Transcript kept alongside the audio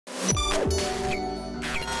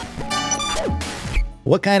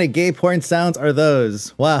What kind of gay porn sounds are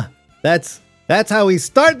those? Wow, that's how we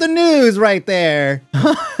start the news right there.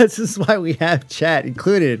 This is why we have chat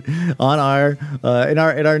included on our in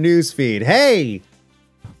our news feed. Hey,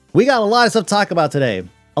 we got a lot of stuff to talk about today.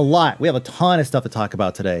 A lot. We have a ton of stuff to talk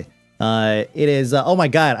about today. It is oh my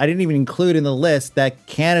god, I didn't even include in the list that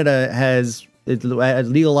Canada has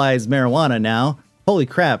legalized marijuana now. Holy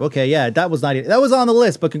crap. Okay, yeah, that was on the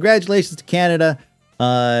list, but congratulations to Canada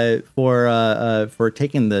for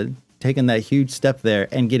taking that huge step there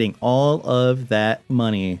and getting all of that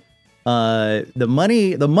money. The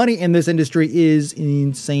money in this industry is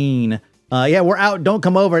insane. Yeah, we're out. Don't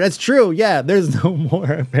come over. That's true. Yeah, there's no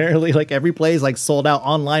more. Apparently, like every place like sold out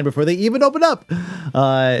online before they even open up.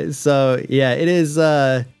 So yeah, it is.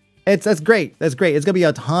 That's great. That's great. It's gonna be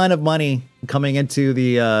a ton of money coming into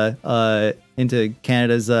the into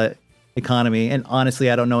Canada's economy. And honestly,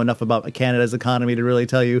 I don't know enough about Canada's economy to really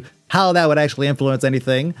tell you how that would actually influence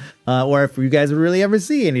anything, or if you guys would really ever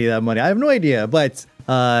see any of that money. I have no idea. But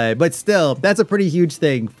still, that's a pretty huge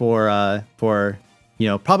thing for you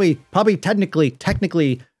know, probably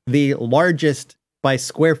technically the largest by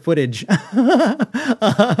square footage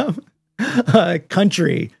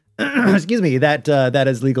country, excuse me, that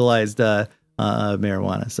has legalized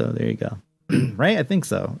marijuana. So there you go. Right? I think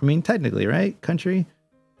so. I mean, technically, right? Country.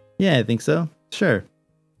 Yeah, I think so. Sure.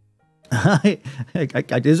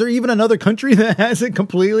 Is there even another country that has it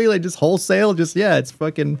completely, like just wholesale? Just, yeah, it's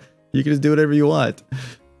fucking, you can just do whatever you want.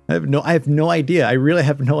 I have no idea. I really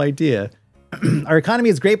have no idea. Our economy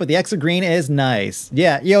is great, but the extra green is nice.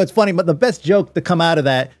 Yeah, it's funny, but the best joke to come out of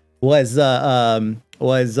that was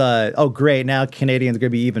oh great, now Canadians are gonna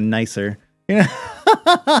be even nicer. Oh,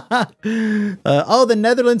 the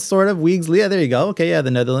Netherlands sort of wigs. Yeah, there you go. Okay, yeah,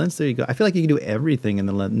 the Netherlands. There you go. I feel like you can do everything in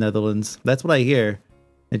the Netherlands. That's what I hear.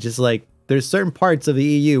 It's just like there's certain parts of the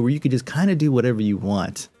EU where you could just kind of do whatever you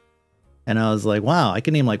want. And I was like, wow, I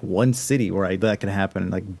can name like one city where that can happen.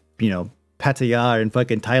 Like, you know, Pattaya in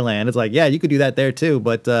fucking Thailand. It's like, yeah, you could do that there too,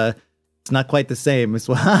 but it's not quite the same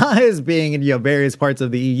as being in, you know, various parts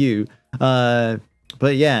of the EU. But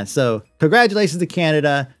yeah, so congratulations to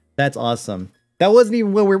Canada. That's awesome. That wasn't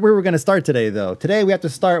even where we were going to start today, though. Today we have to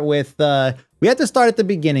start with we have to start at the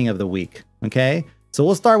beginning of the week. Okay, so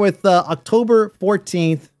we'll start with October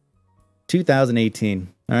 14th, 2018.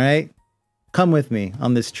 All right, come with me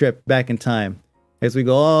on this trip back in time as we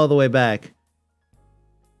go all the way back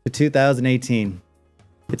to 2018.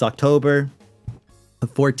 It's October the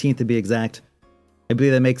 14th to be exact. I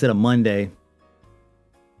believe that makes it a Monday.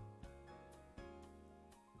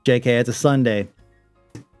 JK, it's a Sunday.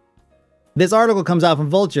 This article comes out from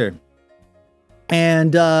Vulture,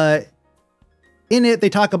 and in it they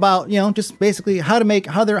talk about, you know, just basically how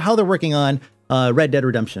they're working on Red Dead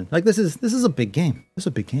Redemption. Like this is a big game. This is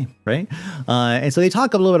a big game, right? And so they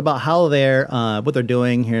talk a little bit about how they're what they're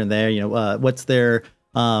doing here and there. You know, what's their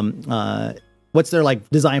like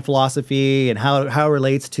design philosophy and how it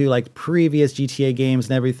relates to like previous GTA games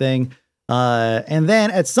and everything. And then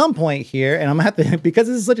at some point here, and I'm gonna have to, because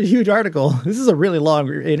this is such a huge article, this is a really long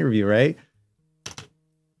interview, right?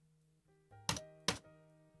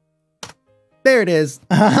 There it is.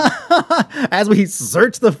 As we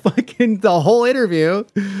search the whole interview,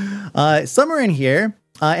 somewhere in here,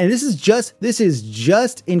 and this is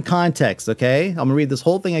just in context, okay? I'm gonna read this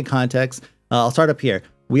whole thing in context. I'll start up here.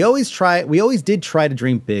 We always did try to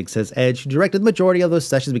dream big, says Edge, who directed the majority of those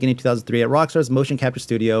sessions beginning in 2003 at Rockstar's motion capture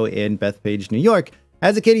studio in Bethpage, New York.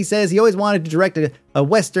 As a kid, he says he always wanted to direct a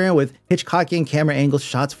Western with Hitchcockian camera angle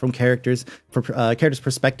shots from characters'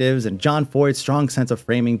 perspectives and John Ford's strong sense of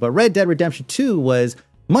framing. But Red Dead Redemption 2 was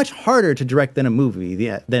much harder to direct than a movie,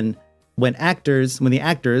 when the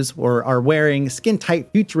actors are wearing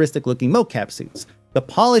skin-tight, futuristic-looking mocap suits. The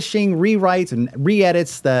polishing, rewrites, and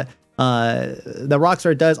re-edits that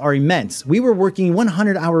Rockstar does are immense. We were working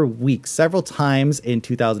 100-hour weeks several times in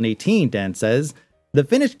 2018, Dan says. The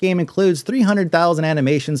finished game includes 300,000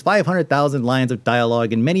 animations, 500,000 lines of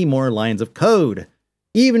dialogue, and many more lines of code.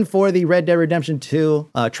 Even for the Red Dead Redemption 2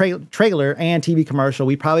 trailer and TV commercial,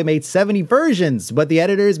 we probably made 70 versions, but the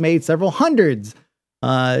editors made several hundreds.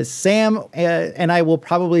 Sam and I will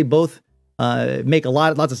probably both make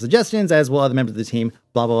lots of suggestions, as will other members of the team,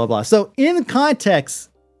 blah, blah, blah, blah. So in context,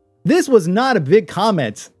 this was not a big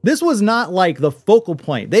comment. This was not like the focal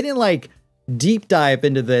point. They didn't like deep dive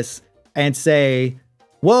into this and say,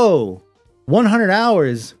 whoa, 100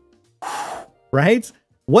 hours, right?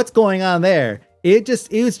 What's going on there? It just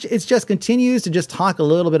continues to just talk a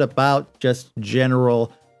little bit about just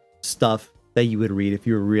general stuff that you would read if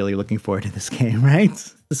you were really looking forward to this game, right?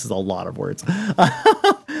 This is a lot of words.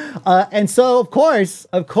 And so, of course,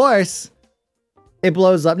 it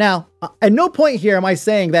blows up. Now, at no point here am I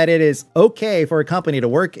saying that it is okay for a company to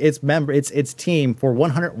work its team for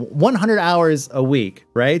 100 hours a week,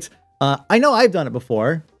 right? I know I've done it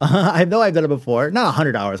before. I know I've done it before. Not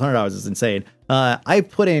 100 hours. 100 hours is insane. I've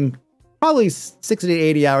put in probably 60 to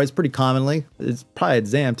 80 hours pretty commonly. It's probably an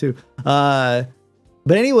exam too. But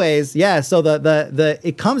anyways, yeah. So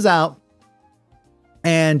it comes out,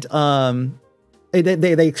 and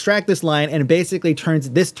they extract this line, and it basically turns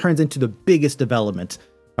into the biggest development.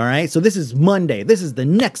 All right. So this is Monday. This is the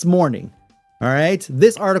next morning. All right.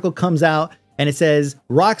 This article comes out, and it says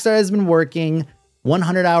Rockstar has been working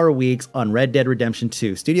 100-hour weeks on Red Dead Redemption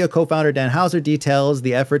 2. Studio co-founder Dan Houser details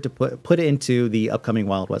the effort to put it into the upcoming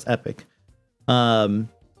Wild West epic. To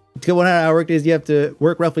get 100-hour work days, you have to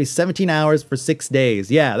work roughly 17 hours for 6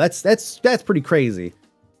 days. Yeah, that's pretty crazy.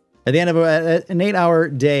 At the end of an 8-hour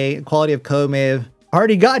day, quality of code may have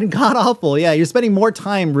already gotten god awful. Yeah, you're spending more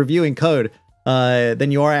time reviewing code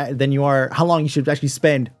than you are how long you should actually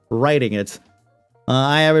spend writing it.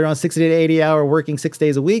 I have around 60 to 80 hour working 6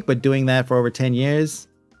 days a week, but doing that for over 10 years.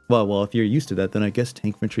 Well, if you're used to that, then I guess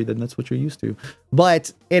tank infantry, then that's what you're used to.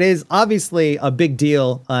 But it is obviously a big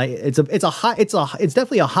deal. It's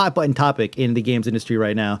definitely a hot button topic in the games industry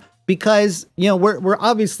right now, because, you know, we're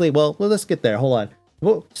obviously, well, let's get there. Hold on.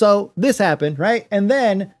 Well, so this happened, right? And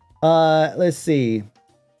then, let's see.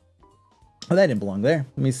 Oh, that didn't belong there.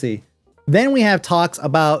 Let me see. Then we have talks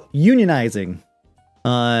about unionizing,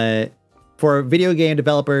 for video game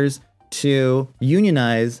developers to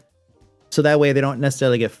unionize, so that way they don't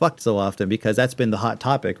necessarily get fucked so often, because that's been the hot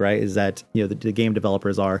topic, right? Is that, you know, the game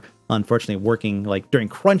developers are unfortunately working like during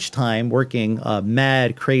crunch time, working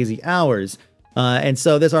mad crazy hours. And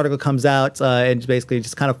so this article comes out and basically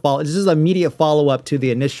just kind of this is an immediate follow-up to the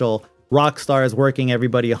initial Rockstar is working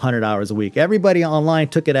everybody 100 hours a week. Everybody online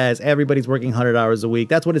took it as everybody's working 100 hours a week.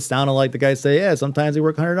 That's what it sounded like. The guys say, yeah, sometimes they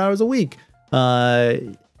work 100 hours a week.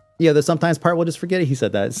 Yeah, there's sometimes part we'll just forget it. He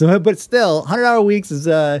said that. So, but still, 100-hour weeks is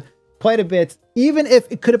quite a bit, even if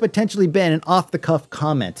it could have potentially been an off-the-cuff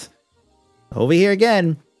comment. Over here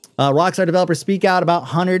again, Rockstar developers speak out about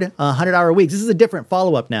 100-hour weeks. This is a different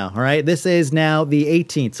follow-up now, all right? This is now the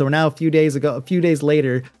 18th, so we're now a few days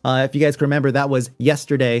later. If you guys can remember, that was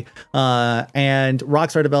yesterday, and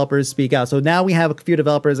Rockstar developers speak out. So now we have a few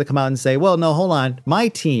developers that come out and say, well, no, hold on. My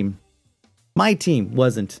team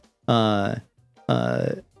wasn't...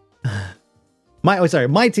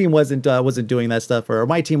 my team wasn't doing that stuff, or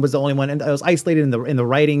my team was the only one, and I was isolated in the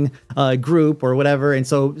writing group or whatever. And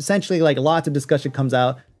so essentially, like, lots of discussion comes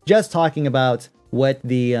out just talking about what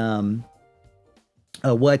the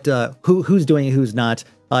who's doing it, who's not.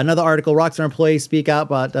 Another article: Rockstar employees speak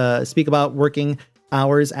about working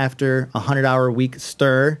hours after a 100-hour week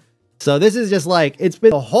stir. So this is just like, it's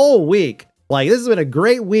been a whole week. Like, this has been a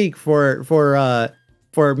great week for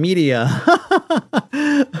media.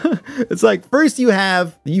 It's like, first you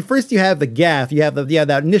have the gaff, you have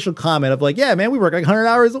that initial comment of like, yeah, man, we work like 100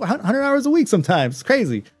 hours a week sometimes. It's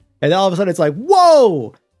crazy. And then all of a sudden it's like,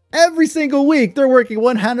 whoa, every single week they're working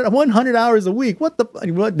 100 hours a week. What?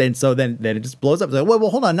 Then it just blows up. It's like, well,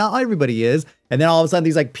 hold on, not everybody is. And then all of a sudden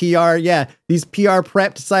these like these PR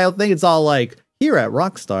prepped style thing. It's all like, here at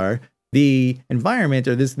Rockstar, the environment,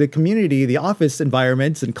 or the community, the office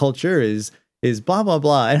environments and culture is blah, blah,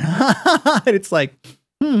 blah. And it's like,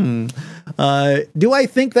 do I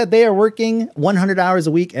think that they are working 100 hours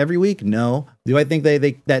a week every week? No. Do I think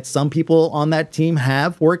that some people on that team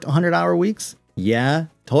have worked 100-hour weeks? Yeah,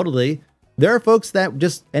 totally. There are folks that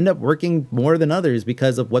just end up working more than others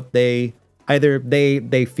because of what either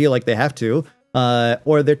they feel like they have to,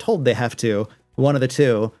 or they're told they have to, one of the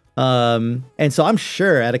two. And so I'm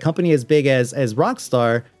sure at a company as big as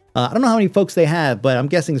Rockstar, I don't know how many folks they have, but I'm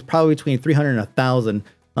guessing it's probably between 300 and 1,000.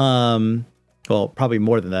 Well, probably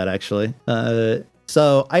more than that, actually.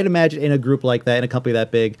 So I'd imagine in a group like that, in a company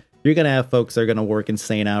that big, you're going to have folks that are going to work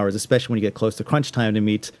insane hours, especially when you get close to crunch time to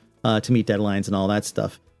meet deadlines and all that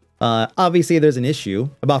stuff. Obviously, there's an issue.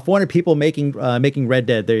 About 400 people making Red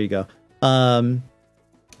Dead. There you go.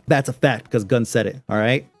 That's a fact because Gunn said it. All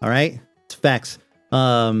right? It's facts.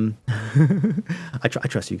 I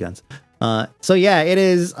trust you, Guns. So yeah, it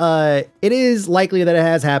is likely that it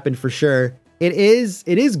has happened for sure. It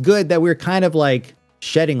is good that we're kind of like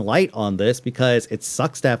shedding light on this, because it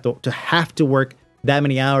sucks to have to work that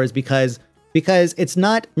many hours, because it's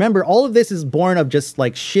not, remember, all of this is born of just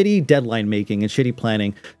like shitty deadline making and shitty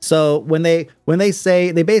planning. So when they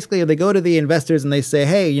say, they go to the investors and they say,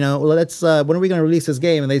 hey, you know, let's when are we going to release this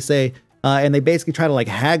game? And they say, and they basically try to like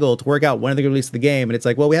haggle to work out when they're gonna release the game. And it's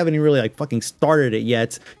like, well, we haven't even really like fucking started it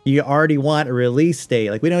yet. You already want a release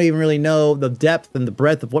date. Like we don't even really know the depth and the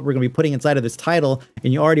breadth of what we're gonna be putting inside of this title,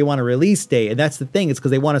 and you already want a release date. And that's the thing. It's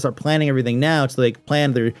because they want to start planning everything now, so they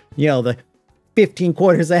plan their, you know, the 15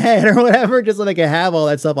 quarters ahead or whatever, just so they can have all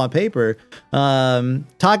that stuff on paper.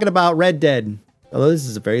 Talking about Red Dead. Although this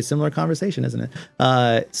is a very similar conversation, isn't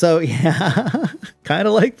it? So yeah, kind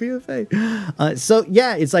of like PFA. So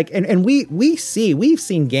yeah, it's like, and we've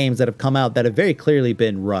seen games that have come out that have very clearly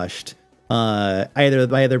been rushed.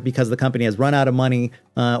 Either because the company has run out of money,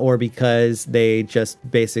 or because they just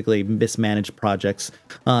basically mismanaged projects.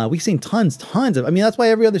 We've seen tons of, I mean, that's why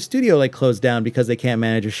every other studio like closed down, because they can't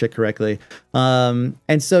manage their shit correctly. And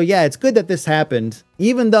so, yeah, it's good that this happened,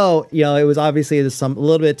 even though, you know, it was obviously a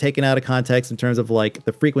little bit taken out of context in terms of like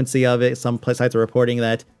the frequency of it. Some sites are reporting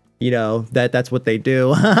that, you know, that's what they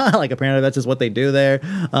do. Like apparently that's just what they do there.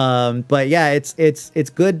 But yeah, it's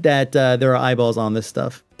good that there are eyeballs on this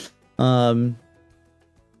stuff.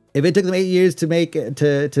 If it took them 8 years to make it,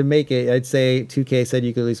 I'd say 2K said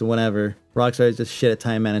you could release it whenever. Rockstar is just shit at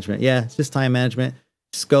time management. Yeah, it's just time management,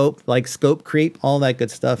 scope creep, all that good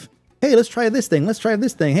stuff. Hey, let's try this thing. Let's try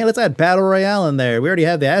this thing. Hey, let's add Battle Royale in there. We already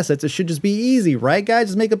have the assets. It should just be easy, right, guys?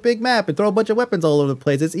 Just make a big map and throw a bunch of weapons all over the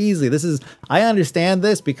place. It's easy. I understand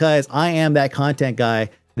this because I am that content guy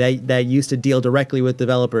that used to deal directly with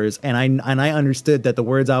developers, and I understood that the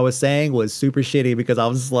words I was saying was super shitty, because I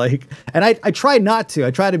was like, and I try not to. I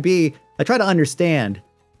try to understand,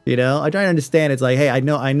 you know. I try to understand. It's like, hey, I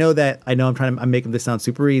know I'm making this sound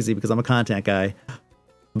super easy because I'm a content guy,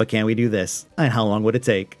 but can we do this? And how long would it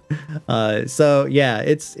take? So yeah,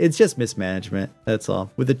 it's just mismanagement. That's all.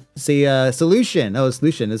 With the solution. Oh,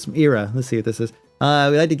 solution is from Era. Let's see what this is.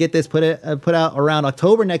 We'd like to get this put out around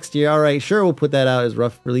October next year. All right, sure, we'll put that out as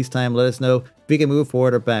rough release time. Let us know if we can move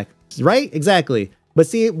forward or back. Right? Exactly. But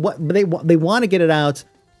see, but they want to get it out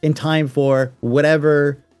in time for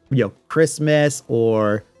whatever, you know, Christmas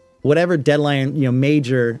or whatever deadline, you know,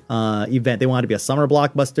 major event. They want it to be a summer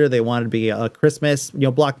blockbuster. They want it to be a Christmas, you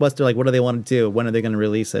know, blockbuster. Like, what do they want to do? When are they going to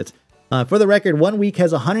release it? For the record, 1 week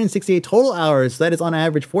has 168 total hours. So that is on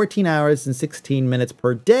average 14 hours and 16 minutes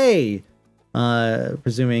per day.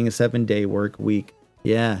 Presuming a 7-day work week.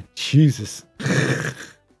 Yeah, Jesus.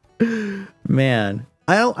 Man,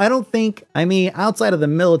 I don't think, I mean, outside of the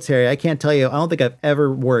military, I can't tell you, I don't think I've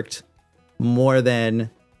ever worked more than,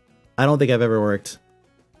 I don't think I've ever worked.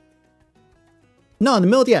 No, in the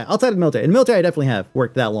military, yeah, outside of the military. In the military, I definitely have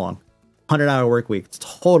worked that long. 100-hour work week. It's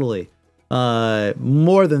totally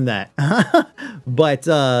more than that. But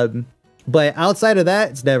outside of that,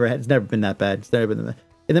 it's never been that bad. It's never been that bad.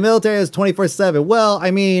 In the military, it's 24/7. Well, I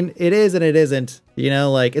mean, it is and it isn't. You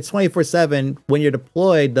know, like, it's 24/7. When you're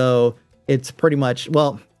deployed, though, it's pretty much,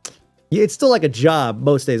 well, it's still like a job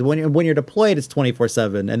most days. When you're deployed, it's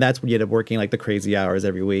 24/7, and that's when you end up working like the crazy hours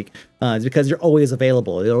every week. It's because you're always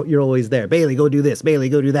available. You're always there. Bailey, go do this. Bailey,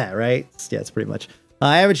 go do that. Right? Yeah, it's pretty much.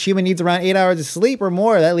 Average human needs around 8 hours of sleep or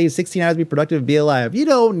more. That leaves 16 hours to be productive and be alive. You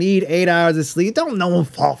don't need 8 hours of sleep. Don't no one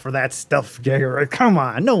fall for that stuff, Jagger. Come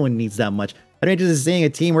on, no one needs that much. I'm interested in seeing a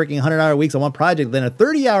team working 100-hour weeks on one project, then a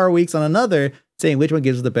 30-hour weeks on another, saying which one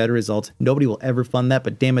gives us the better results. Nobody will ever fund that,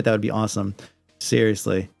 but damn it, that would be awesome.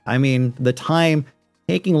 Seriously. I mean, the time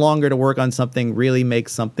taking longer to work on something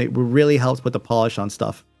really helps put the polish on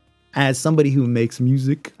stuff. As somebody who makes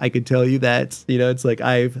music, I could tell you that, you know, it's like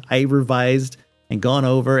I revised and gone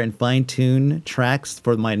over and fine-tuned tracks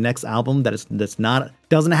for my next album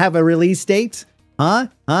doesn't have a release date. Huh?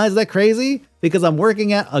 Is that crazy? Because I'm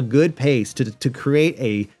working at a good pace to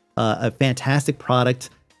create a fantastic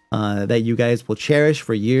product that you guys will cherish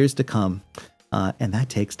for years to come. And that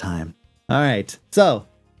takes time. All right. So,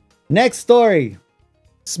 next story.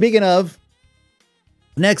 Speaking of,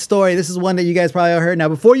 next story. This is one that you guys probably heard. Now,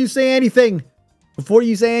 before you say anything,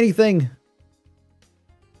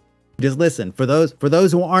 just listen. For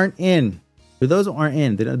those who aren't in, they're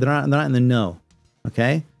not in the know.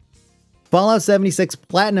 Okay. Fallout 76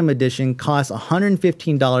 Platinum Edition costs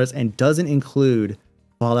 $115 and doesn't include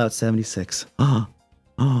Fallout 76. Oh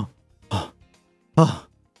my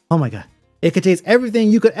God. It contains everything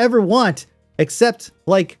you could ever want except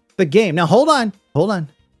like the game. Now hold on.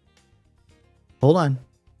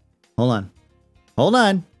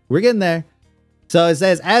 We're getting there. So it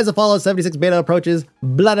says, as the Fallout 76 beta approaches,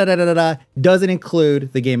 blah, blah, blah, blah, blah, doesn't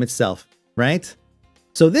include the game itself, right?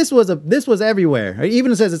 So this was everywhere. It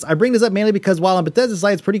even says this. I bring this up mainly because while on Bethesda's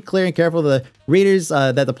site, it's pretty clear and careful to the readers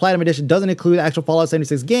that the Platinum Edition doesn't include the actual Fallout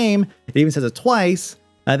 76 game. It even says it twice.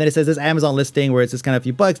 Then it says this Amazon listing where it's just kind of a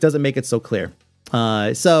few bucks doesn't make it so clear.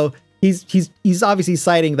 So he's obviously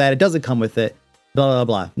citing that it doesn't come with it. Blah blah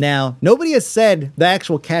blah. Now nobody has said the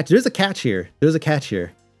actual catch. There's a catch here. There's a catch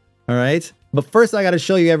here. All right. But first, I got to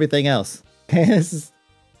show you everything else. Okay.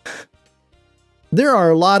 There are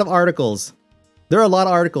a lot of articles. There are a lot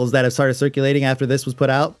of articles that have started circulating after this was put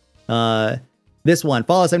out. This one,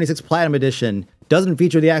 Fallout 76 Platinum Edition, doesn't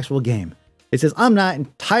feature the actual game. It says, I'm not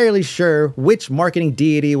entirely sure which marketing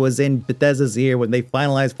deity was in Bethesda's ear when they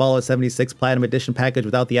finalized Fallout 76 Platinum Edition package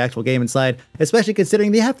without the actual game inside, especially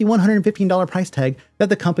considering they have the $115 price tag that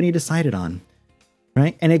the company decided on.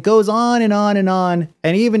 Right? And it goes on and on and on.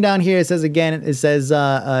 And even down here, it says again, it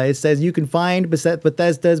says you can find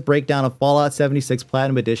Bethesda's breakdown of Fallout 76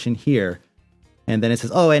 Platinum Edition here. And then it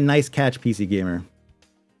says, oh, and nice catch, PC Gamer.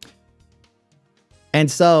 And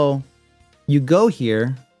so you go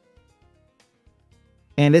here,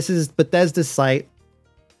 and this is Bethesda's site,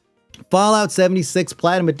 Fallout 76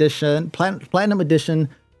 Platinum Edition, Platinum Edition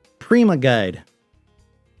Prima Guide.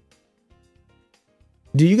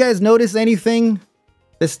 Do you guys notice anything?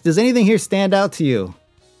 Does anything here stand out to you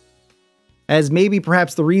as maybe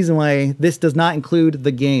perhaps the reason why this does not include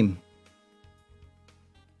the game?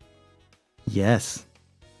 Yes.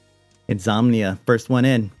 Insomnia, first one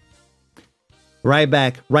in. Right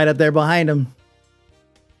back, right up there behind him.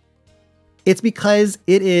 It's because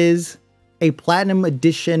it is a Platinum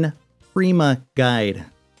Edition Prima Guide.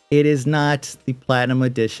 It is not the Platinum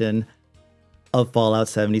Edition of Fallout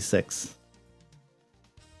 76.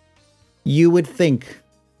 You would think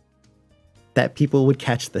that people would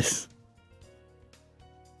catch this,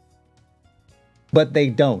 but they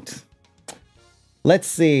don't. Let's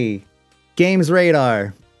see. Games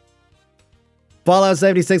Radar. Fallout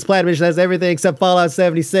 76 Platinum Edition has everything except Fallout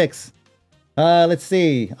 76. Let's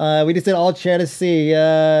see. We just did all chat to see.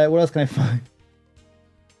 What else can I find?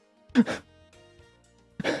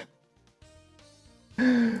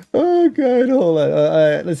 Oh god, hold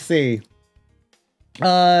on. Let's see.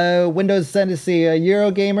 Windows send to see.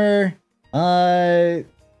 Eurogamer.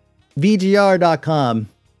 VGR.com.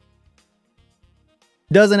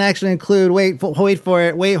 Doesn't actually include. Wait for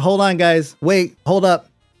it. Wait, hold on, guys. Wait, hold up.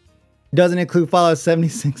 Doesn't include Fallout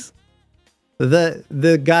 76.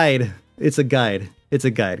 The guide. It's a guide. It's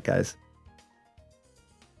a guide, guys.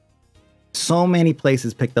 So many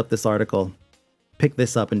places picked up this article, picked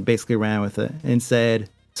this up, and basically ran with it and said.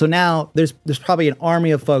 So now there's probably an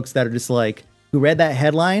army of folks that are just like who read that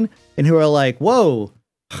headline and who are like, whoa.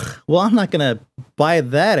 Well, I'm not gonna buy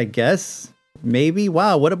that, I guess. Maybe.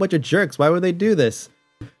 Wow, what a bunch of jerks. Why would they do this?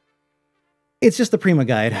 It's just a Prima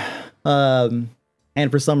Guide. And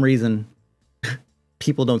for some reason,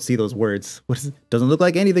 people don't see those words. What is it? Doesn't look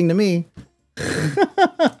like anything to me.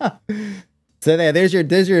 So there's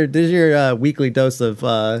your weekly dose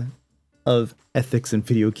of ethics and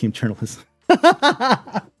video game journalism.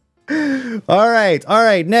 All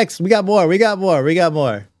right. Next, we got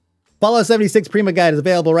more. Fallout 76 Prima Guide is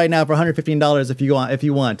available right now for $115 if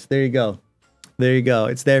you want. There you go.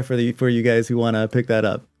 It's there for you guys who want to pick that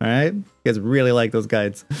up. All right, you guys really like those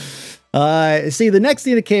guides. See, the next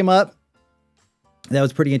thing that came up that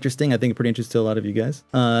was pretty interesting. I think pretty interesting to a lot of you guys.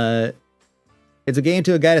 It's a game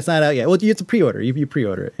to a guide that's not out yet. Well, it's a pre-order. You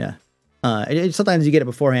pre-order it, yeah. Sometimes you get it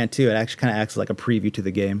beforehand too. It actually kind of acts like a preview to the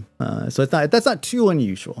game. So that's not too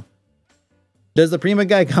unusual. Does the Prima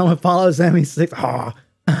Guide come with Fallout 76? Oh.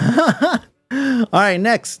 All right,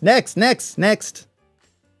 next.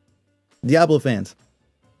 Diablo fans,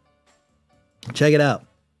 check it out.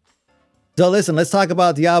 So listen, let's talk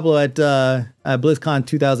about Diablo at BlizzCon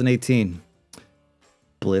 2018.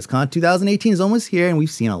 BlizzCon 2018 is almost here, and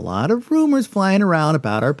we've seen a lot of rumors flying around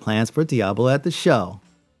about our plans for Diablo at the show.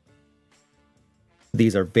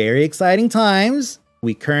 These are very exciting times.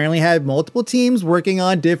 We currently have multiple teams working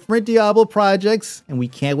on different Diablo projects, and we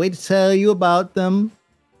can't wait to tell you about them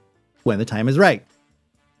when the time is right.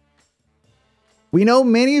 We know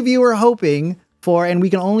many of you are hoping for, and we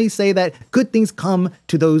can only say that good things come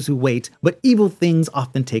to those who wait, but evil things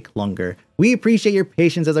often take longer. We appreciate your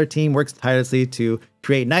patience as our team works tirelessly to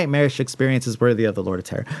create nightmarish experiences worthy of the Lord of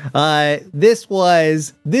Terror. This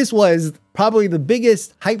was probably the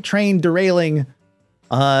biggest hype train derailing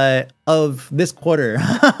of this quarter.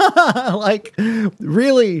 Like,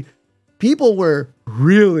 really, people were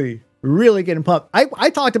really getting pumped. I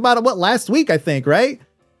talked about it, last week, I think, right?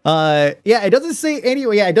 Yeah, it doesn't say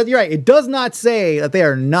anyway. Yeah, you're right. It does not say that they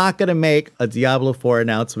are not going to make a Diablo 4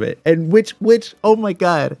 announcement, and which, oh my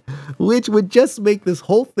God, which would just make this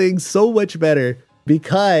whole thing so much better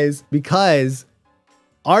because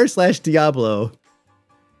r/Diablo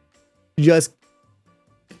just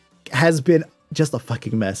has been just a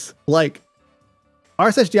fucking mess. Like,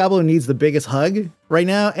 r/Diablo needs the biggest hug right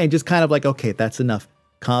now, and just kind of like, okay, that's enough.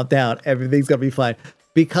 Calm down. Everything's gonna be fine.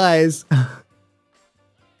 Because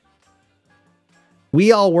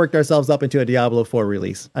we all worked ourselves up into a Diablo 4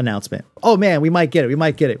 release announcement. Oh man, we might get it. We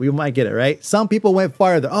might get it. We might get it, right? Some people went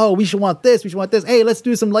farther. Oh, we should want this. We should want this. Hey, let's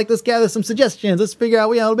do some, like, let's gather some suggestions. Let's figure out,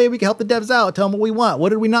 maybe we can help the devs out. Tell them what we want. What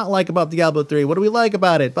did we not like about Diablo 3? What do we like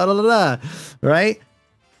about it? Blah, blah, blah, blah. Right?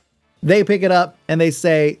 They pick it up and they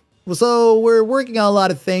say, well, so we're working on a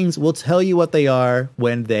lot of things. We'll tell you what they are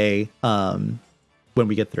when we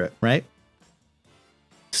get through it, right?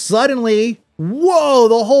 Suddenly, whoa,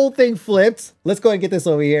 the whole thing flipped. Let's go ahead and get this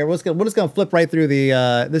over here. We're just gonna flip right through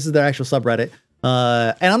the, this is their actual subreddit.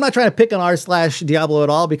 And I'm not trying to pick on r/Diablo at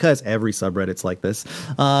all, because every subreddit's like this.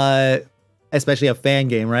 Especially a fan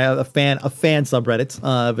game, right? A fan subreddit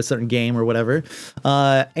of a certain game or whatever.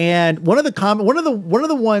 And one of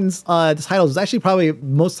the ones, the titles is actually probably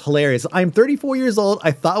most hilarious. I'm 34 years old.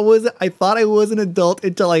 I thought I was an adult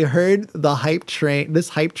until I heard the hype train. This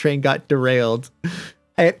hype train got derailed.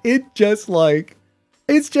 And it's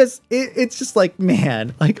just like,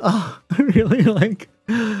 man, like, oh, really? Like,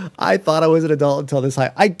 I thought I was an adult until this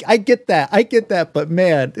hype. I get that, but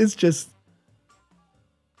man, it's just.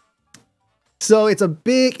 So it's a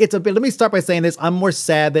big, let me start by saying this. I'm more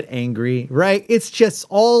sad than angry, right? It's just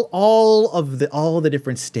all the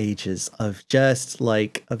different stages of just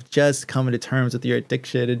coming to terms with your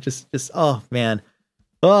addiction and just, oh man.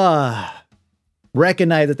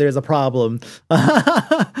 Recognize that there's a problem.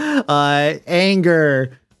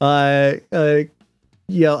 Anger,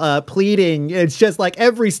 pleading. It's just like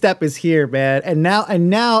every step is here, man. And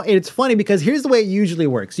now it's funny because here's the way it usually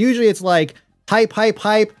works. Usually it's like hype.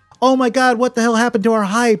 Oh my God, what the hell happened to our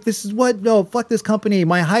hype? This is what, no, fuck this company.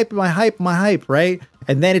 My hype, right?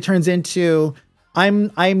 And then it turns into,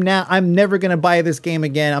 I'm never going to buy this game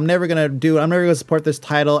again. I'm never going to support this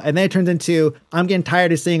title. And then it turns into, I'm getting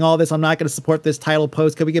tired of seeing all this. I'm not going to support this title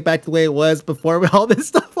post. Can we get back to the way it was before with all this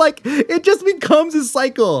stuff? Like, it just becomes a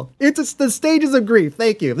cycle. It's the stages of grief.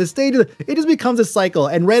 Thank you. It just becomes a cycle.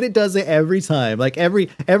 And Reddit does it every time. Like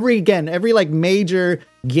every like major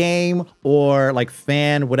game or like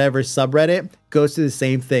fan, whatever subreddit goes through the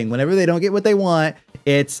same thing. Whenever they don't get what they want,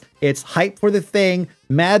 it's hype for the thing,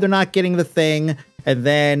 mad they're not getting the thing, and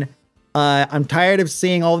then I'm tired of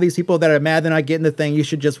seeing all these people that are mad they're not getting the thing. You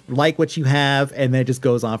should just like what you have, and then it just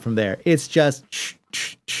goes on from there. It's just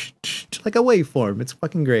like a waveform. It's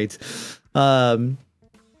fucking great.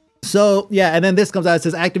 So yeah, and then this comes out. It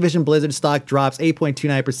says Activision Blizzard stock drops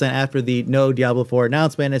 8.29% after the no Diablo 4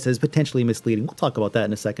 announcement. It says potentially misleading. We'll talk about that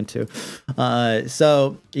in a second too.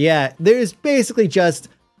 So yeah, there's basically just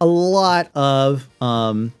a lot of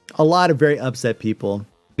very upset people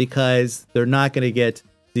because they're not going to get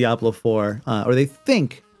Diablo 4, or they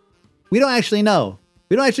think. We don't actually know.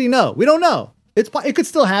 We don't know. It could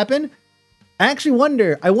still happen. I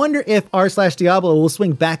wonder if r/Diablo will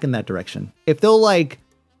swing back in that direction. If they'll like,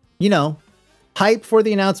 hype for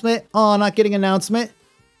the announcement. Oh, not getting announcement.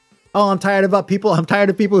 Oh, I'm tired of people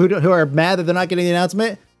who are mad that they're not getting the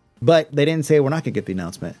announcement, but they didn't say we're not gonna get the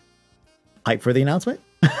announcement. Hype for the announcement.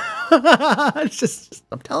 It's just,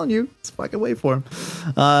 I'm telling you, it's fucking waveform.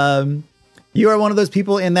 You are one of those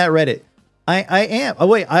people in that Reddit. I am. Oh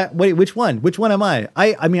wait, which one? Which one am I?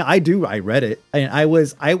 I mean, I read it, and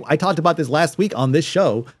I talked about this last week on this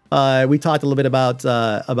show. We talked a little bit about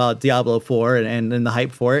Diablo 4 and the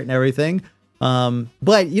hype for it and everything.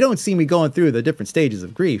 But you don't see me going through the different stages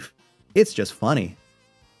of grief. It's just funny.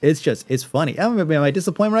 It's funny. I remember my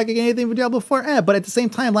disappointment I could get anything for Diablo 4. But at the same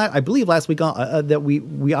time, I believe last week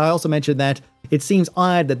that I also mentioned that it seems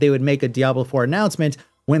odd that they would make a Diablo 4 announcement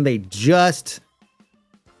when they just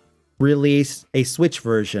release a Switch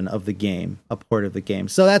version of the game, a port of the game.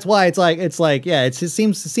 So that's why it's like, yeah, it just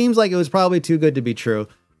seems like it was probably too good to be true.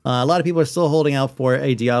 A lot of people are still holding out for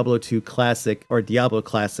a Diablo 2 Classic or Diablo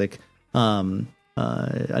Classic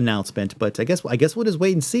announcement, but I guess we'll just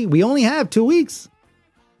wait and see. We only have 2 weeks,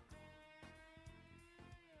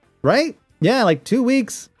 right? Yeah, like 2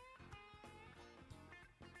 weeks.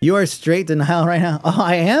 You are straight denial right now. Oh,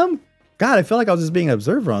 I am. God, I feel like I was just being an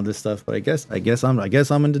observer on this stuff, but I guess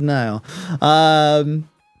I'm in denial.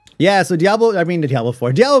 Yeah, so Diablo 4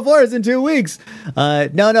 is in 2 weeks. So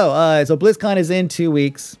BlizzCon is in 2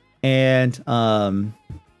 weeks, and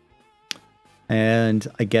I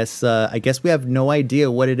guess we have no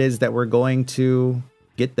idea what it is that we're going to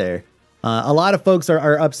get there. A lot of folks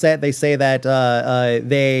are upset. They say that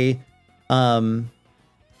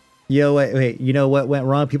You know what? Wait, you know what went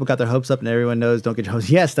wrong? People got their hopes up, and everyone knows don't get your hopes.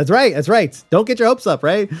 Yes, that's right. That's right. Don't get your hopes up,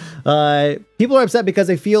 right? People are upset because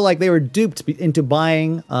they feel like they were duped into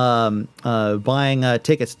buying tickets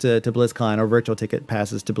to BlizzCon or virtual ticket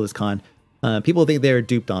passes to BlizzCon. People think they were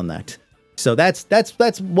duped on that. So that's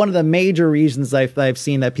one of the major reasons I've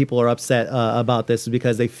seen that people are upset about this, is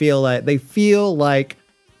because they feel like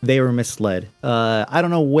they were misled. I don't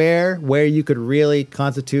know where you could really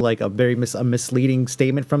constitute like a misleading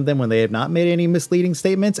statement from them when they have not made any misleading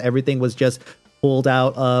statements. Everything was just pulled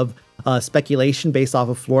out of speculation based off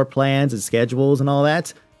of floor plans and schedules and all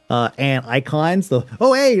that. And icons.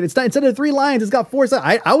 Hey, it's not, instead of 3 lines, it's got 4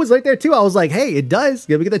 sides. I was right there too. I was like, hey, it does.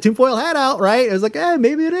 Let me get that tinfoil hat out, right? I was like,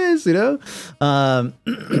 maybe it is, you know.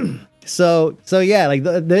 So yeah, like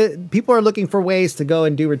the people are looking for ways to go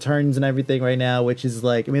and do returns and everything right now, which is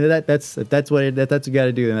like, I mean, that's what you got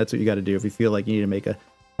to do, and that's what you got to do if you feel like you need to make a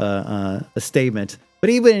statement. But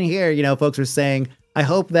even in here, you know, folks are saying, I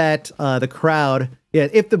hope that the crowd,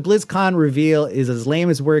 if the BlizzCon reveal is as lame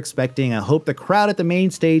as we're expecting, I hope the crowd at the main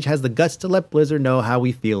stage has the guts to let Blizzard know how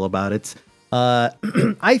we feel about it.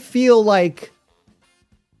 I feel like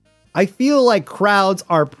crowds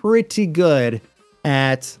are pretty good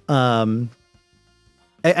at the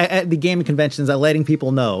gaming conventions at letting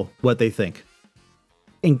people know what they think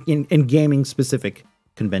in gaming specific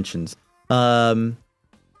conventions.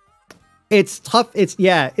 It's tough. It's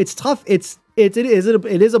tough. It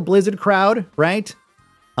is a Blizzard crowd, right?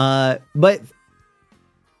 But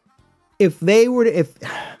if they were to,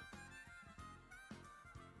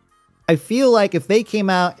 I feel like if they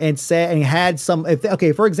came out and said, and had some,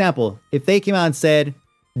 for example, if they came out and said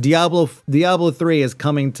Diablo 3 is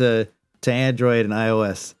coming to Android and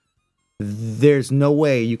iOS, there's no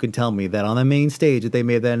way you can tell me that on the main stage that they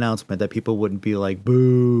made that announcement that people wouldn't be like,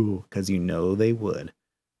 boo, because you know they would.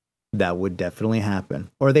 That would definitely happen.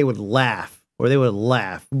 Or they would laugh.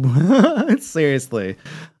 Seriously.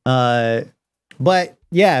 But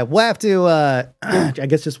yeah, we'll have to, I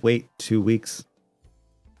guess, just wait 2 weeks.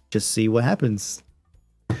 Just see what happens.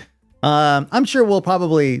 I'm sure we'll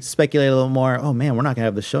probably speculate a little more. Oh man, we're not gonna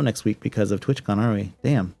have the show next week because of TwitchCon, are we?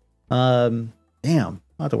 Damn. I'll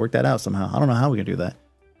have to work that out somehow. I don't know how we can do that.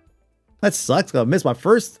 That sucks. Gonna miss my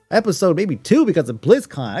first episode, maybe 2, because of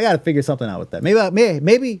BlizzCon. I gotta figure something out with that.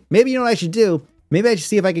 Maybe you know what I should do? Maybe I should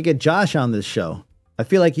see if I could get Josh on this show. I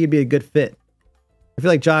feel like he'd be a good fit. I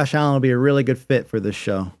feel like Josh Allen would be a really good fit for this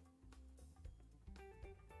show.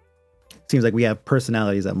 Seems like we have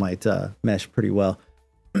personalities that might mesh pretty well.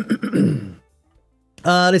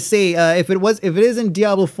 Let's see. If it isn't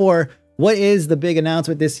Diablo 4, what is the big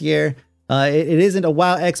announcement this year? It isn't a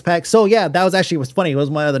WoW X Pack. So yeah, that was actually what's funny. It was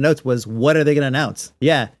my other notes was, what are they going to announce?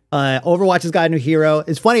 Yeah. Overwatch has got a new hero.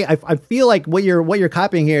 It's funny. I feel like what you're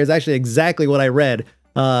copying here is actually exactly what I read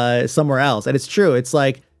somewhere else. And it's true. It's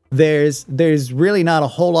like, there's really not a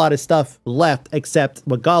whole lot of stuff left except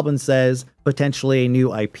what Goblin says, potentially a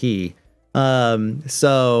new IP.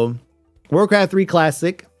 So Warcraft 3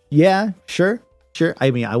 Classic. Yeah, sure.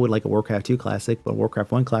 I mean, I would like a Warcraft 2 Classic, but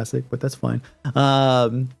Warcraft 1 Classic, but that's fine.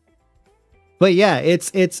 But yeah,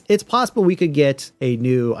 it's possible we could get a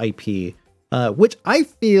new IP, which I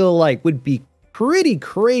feel like would be pretty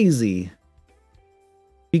crazy,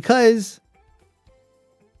 because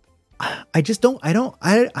I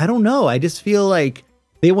don't know. I just feel like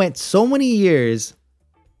they went so many years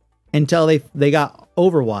until they got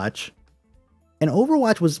Overwatch, and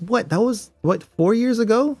Overwatch was what? That was what, 4 years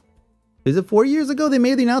ago? Is it 4 years ago they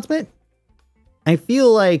made the announcement? I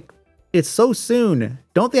feel like it's so soon.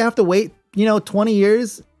 Don't they have to wait, 20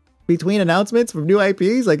 years between announcements for new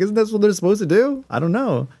IPs? Like, isn't that what they're supposed to do? I don't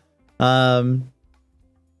know.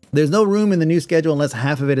 There's no room in the new schedule unless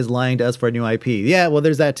half of it is lying to us for a new IP. Yeah, well,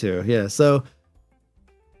 there's that too. Yeah, so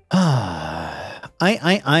I'm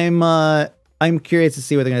curious to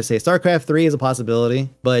see what they're gonna say. StarCraft 3 is a possibility,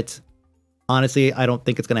 but honestly, I don't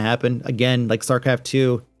think it's gonna happen. Again, like StarCraft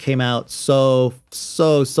 2 came out so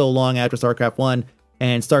long after StarCraft 1,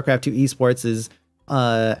 and StarCraft 2 esports is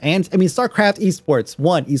and I mean, StarCraft esports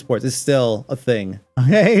 1 esports is still a thing.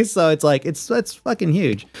 Okay, so it's like it's fucking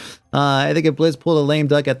huge. I think if Blizz pulled a lame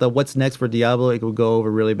duck at the what's next for Diablo, it would go over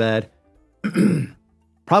really bad.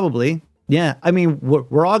 Probably, yeah. I mean,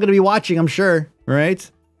 we're all gonna be watching, I'm sure, right?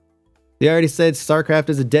 They already said StarCraft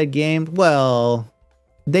is a dead game. Well,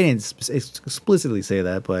 they didn't explicitly say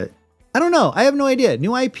that, but I don't know. I have no idea.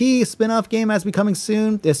 New IP, spin-off game has to be coming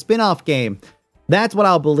soon. A spin-off game. That's what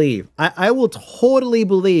I'll believe. I will totally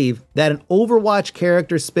believe that an Overwatch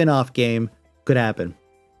character spin-off game could happen.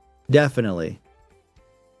 Definitely.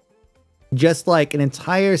 just like an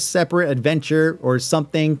entire separate adventure or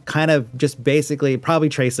something, kind of just basically probably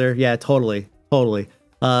Tracer. Yeah, totally.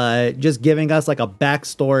 Just giving us like a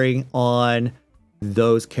backstory on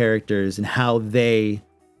those characters and how they,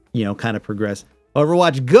 you know, kind of progress.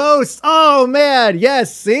 Overwatch Ghosts. Oh man,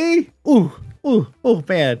 yes. See, oh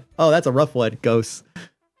man. Oh, that's a rough one. Ghosts.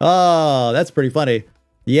 Oh, that's pretty funny.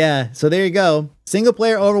 Yeah. So there you go. Single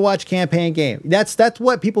player Overwatch campaign game. That's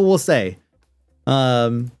what people will say.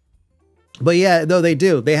 But yeah, though they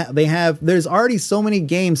do. They have. There's already so many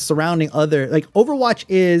games surrounding other, like Overwatch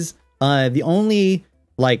is the only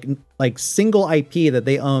like single IP that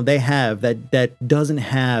they own. They have that doesn't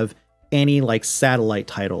have any like satellite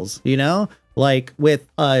titles. You know, like with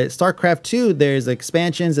StarCraft 2, there's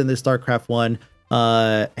expansions, and there's StarCraft 1,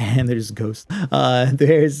 and there's Ghosts.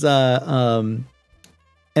 There's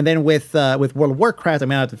and then with World of Warcraft, I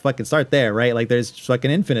mean, I have to fucking start there, right? Like, there's fucking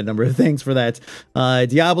infinite number of things for that.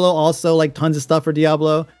 Diablo, also, like, tons of stuff for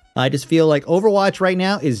Diablo. I just feel like Overwatch right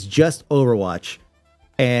now is just Overwatch.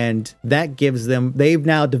 And that gives them... They've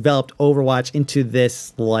now developed Overwatch into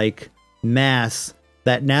this, like, mass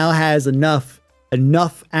that now has enough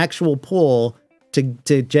actual pull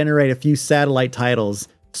to generate a few satellite titles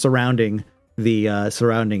surrounding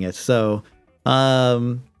it.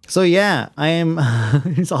 So yeah, I am.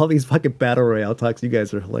 It's all these fucking battle royale talks. You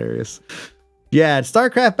guys are hilarious. Yeah,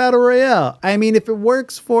 StarCraft battle royale. I mean, if it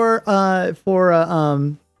works for oh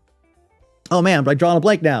man, I'm drawing a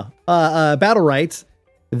blank now. Battle rights,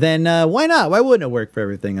 then why not? Why wouldn't it work for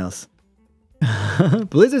everything else?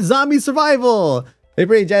 Blizzard Zombie Survival. They're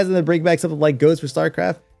pretty jazzed to bring back something like Ghosts for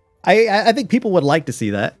StarCraft. I think people would like to see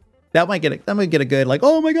that. That might get a good, like,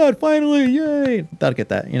 oh my god, finally, yay! That'll get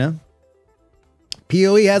that, you know.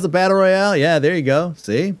 PoE has a battle royale. Yeah, there you go.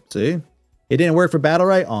 See, it didn't work for battle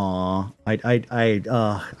royale. Aw,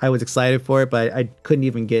 I was excited for it, but I couldn't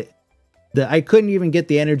even get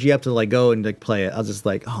the energy up to like go and like play it. I was just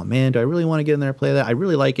like, oh man, do I really want to get in there and play that? I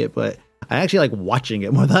really like it, but I actually like watching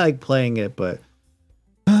it more than I like playing it. But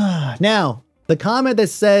now the comment that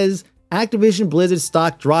says Activision Blizzard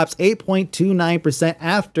stock drops 8.29%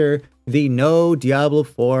 after the no Diablo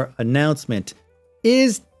 4 announcement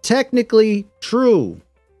is technically true.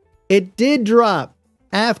 It did drop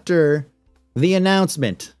after the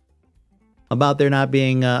announcement about there not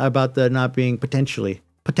being potentially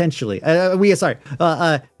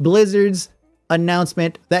Blizzard's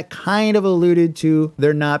announcement that kind of alluded to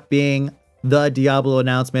there not being the Diablo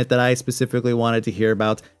announcement that I specifically wanted to hear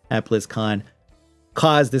about at BlizzCon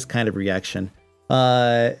caused this kind of reaction.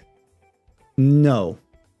 No.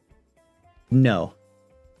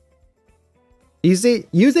 You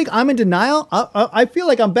think I'm in denial? I feel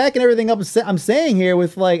like I'm backing everything up I'm saying here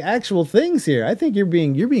with like actual things here. I think you're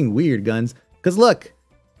being weird, Guns. Because look,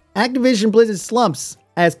 Activision Blizzard slumps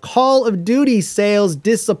as Call of Duty sales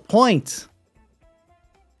disappoint.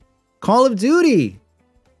 Call of Duty,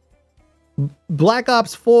 Black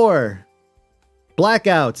Ops 4,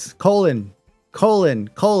 Blackouts,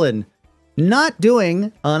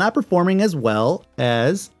 not performing as well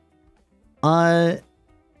as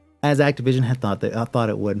Activision had thought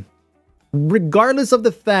it would. Regardless of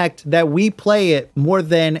the fact that we play it more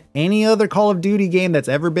than any other Call of Duty game that's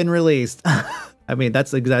ever been released. I mean,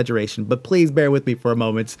 that's an exaggeration, but please bear with me for a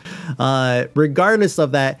moment. Regardless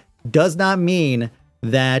of that, does not mean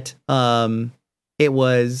that that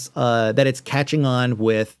it's catching on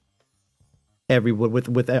with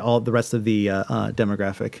with all the rest of the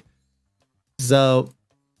demographic. So,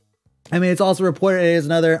 I mean, it's also reported, it is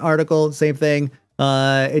another article, same thing.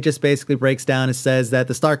 It just basically breaks down and says that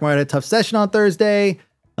the stock market had a tough session on Thursday.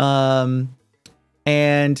 And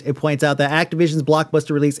it points out that Activision's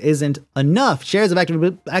blockbuster release isn't enough. Shares of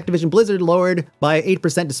Activision Blizzard lowered by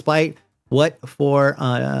 8% despite what for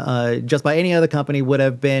just by any other company would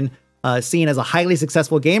have been seen as a highly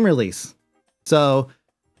successful game release. So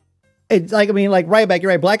it's like, I mean, like, right back,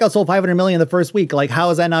 you're right. Blackout sold 500 million in the first week. Like, how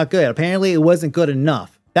is that not good? Apparently it wasn't good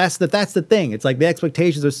enough. That's the thing. It's like the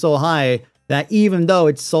expectations are so high that even though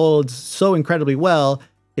it sold so incredibly well,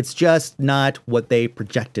 it's just not what they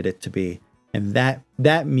projected it to be. And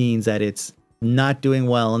that means that it's not doing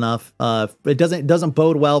well enough. It doesn't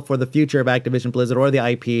bode well for the future of Activision Blizzard or the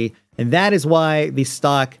IP. And that is why the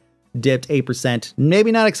stock dipped 8%.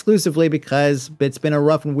 Maybe not exclusively because it's been a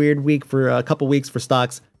rough and weird week for a couple weeks for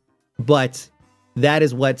stocks, but that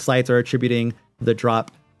is what sites are attributing the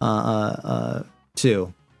drop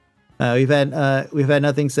to. We've had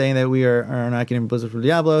nothing saying that we are not getting Blizzard for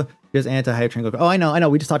Diablo. Just anti-hype train. Oh, I know.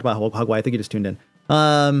 We just talked about Hogwarts. I think you just tuned in.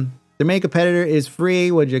 The main competitor is free.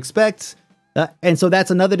 What'd you expect? And so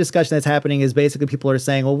that's another discussion that's happening is basically people are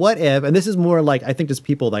saying, well, what if, and this is more like, I think just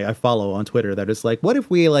people like I follow on Twitter that is like, what if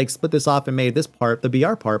we like split this off and made this part, the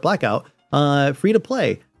BR part, Blackout, free to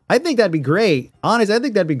play? I think that'd be great. Honestly, I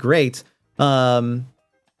think that'd be great. But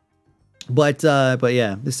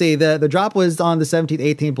yeah, see, the drop was on the 17th,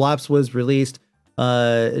 18th. Blops was released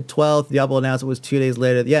 12th. Diablo announced it was 2 days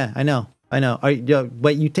later. Yeah, I know.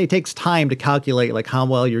 But it takes time to calculate like how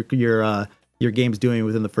well your game's doing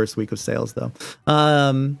within the first week of sales, though.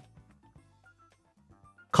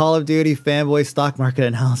 Call of Duty fanboy stock market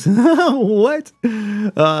analysis. What?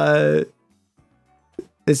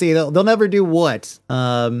 They see they'll never do what?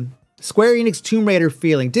 Square Enix Tomb Raider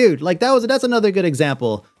feeling, dude. Like that's another good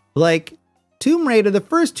example. Like Tomb Raider, the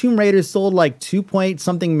first Tomb Raider sold like 2 point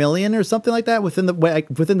something million or something like that within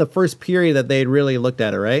the first period that they'd really looked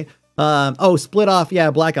at it, right? Oh, split off,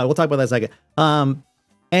 yeah, Blackout. We'll talk about that in a second.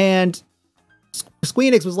 And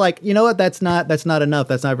Square Enix was like, you know what? That's not enough.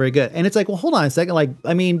 That's not very good. And it's like, well, hold on a second. Like,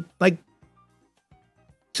 I mean, like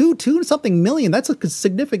two something million. That's a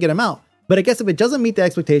significant amount. But I guess if it doesn't meet the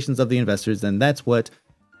expectations of the investors, then that's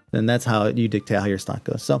how you dictate how your stock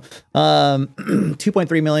goes. So,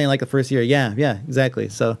 2.3 million like the first year. Yeah, exactly.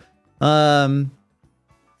 So,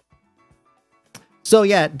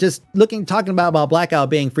 yeah, just talking about Blackout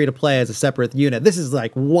being free to play as a separate unit. This is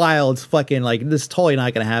like wild fucking, like, this is totally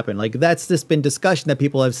not going to happen. Like, that's just been discussion that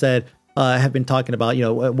people have said, have been talking about, you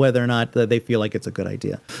know, whether or not they feel like it's a good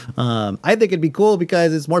idea. I think it'd be cool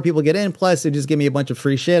because it's more people get in. Plus, it just give me a bunch of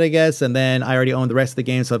free shit, I guess. And then I already own the rest of the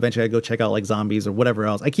game, so eventually I go check out like zombies or whatever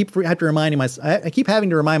else. I keep having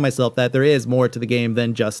to remind myself that there is more to the game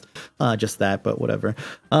than just that. But whatever.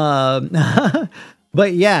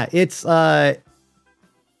 But yeah, it's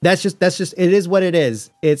that's just it is what it is.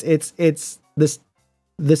 It's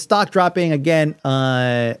the stock dropping again.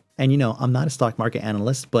 And, you know, I'm not a stock market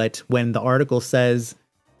analyst, but when the article says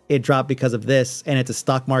it dropped because of this and it's a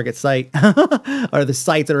stock market site or the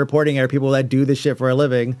sites that are reporting are people that do this shit for a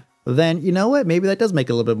living, then you know what? Maybe that does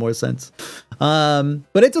make a little bit more sense. But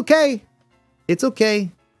it's okay. It's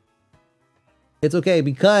okay. It's okay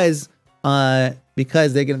because they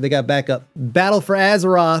got backup. Battle for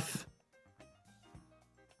Azeroth.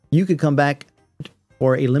 You could come back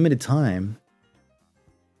for a limited time.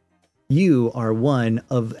 You are one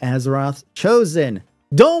of Azeroth's chosen.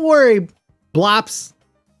 Don't worry, Blops.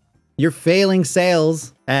 You're failing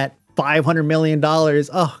sales at $500 million.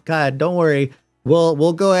 Oh God, don't worry.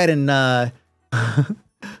 We'll go ahead and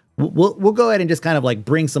we'll go ahead and just kind of like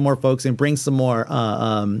bring some more folks in, bring some more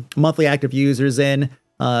monthly active users in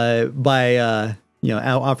by you know,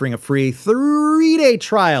 offering a free 3-day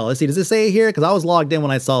trial. Let's see, does it say it here? Because I was logged in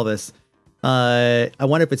when I saw this. I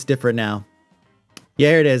wonder if it's different now.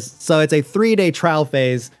 Yeah, here it is. So it's a 3-day trial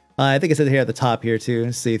phase. I think it says it here at the top here too.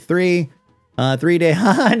 Let's see, 3-day. No,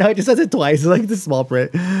 it just says it twice. Like the small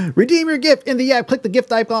print. Redeem your gift in the app. Click the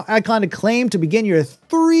gift icon to claim to begin your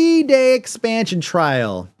 3-day expansion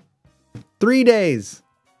trial. 3 days.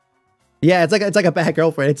 Yeah, it's like a bad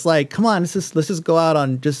girlfriend. It's like, come on, let's just go out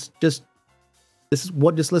on let's just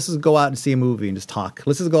go out and see a movie and just talk.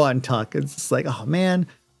 Let's just go out and talk. It's just like, oh man.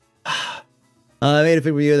 I made a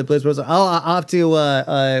fit review of the Blizzard. Oh, I'll have to,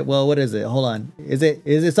 well, what is it? Hold on. Is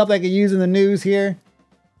it something I can use in the news here?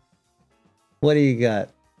 What do you got?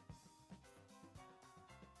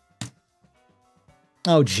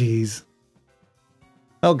 Oh, geez.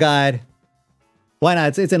 Oh, God. Why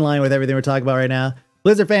not? It's in line with everything we're talking about right now.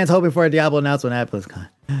 Blizzard fans hoping for a Diablo announcement at BlizzCon.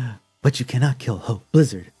 But you cannot kill hope.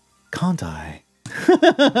 Blizzard, can't I?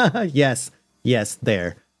 Yes,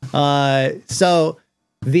 there. So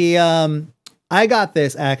the, I got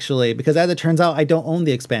this actually because as it turns out, I don't own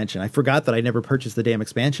the expansion. I forgot that I never purchased the damn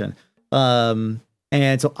expansion. And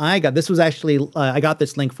so I got this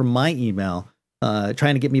link from my email,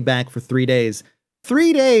 trying to get me back for 3 days.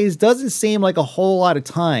 3 days doesn't seem like a whole lot of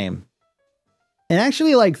time. And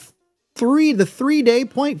actually like the 3-day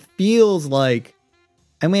point feels like,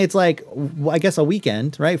 I mean, it's like, I guess a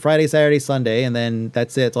weekend, right? Friday, Saturday, Sunday, and then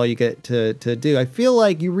that's it. It's all you get to do. I feel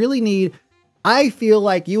like you would need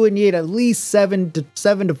at least 7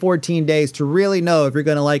 to 14 days to really know if you're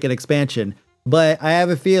going to like an expansion. But I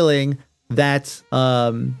have a feeling that's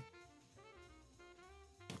a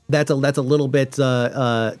little bit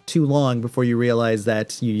too long before you realize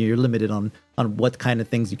that you're limited on what kind of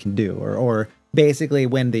things you can do, or basically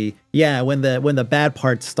when the bad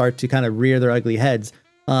parts start to kind of rear their ugly heads.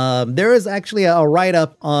 There is actually a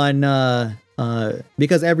write-up on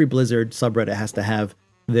because every Blizzard subreddit has to have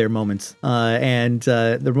their moments, and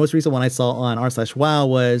the most recent one I saw on r/wow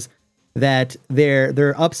was that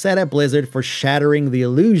they're upset at Blizzard for shattering the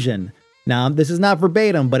illusion Now, this is not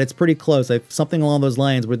verbatim, but it's pretty close. Like something along those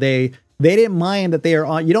lines where they didn't mind that they are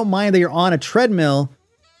on, you don't mind that you're on a treadmill.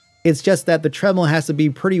 It's just that the treadmill has to be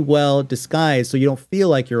pretty well disguised so you don't feel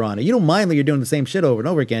like you're on it. You don't mind that you're doing the same shit over and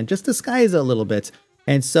over again. Just disguise it a little bit.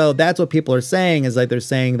 And so that's what people are saying, is like they're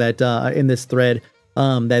saying that in this thread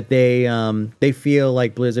that they feel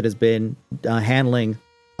like Blizzard has been handling,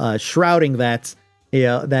 shrouding that, you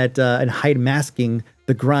know, that and hide masking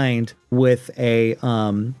the grind with a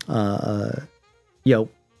you know,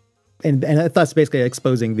 and thus basically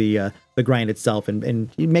exposing the grind itself and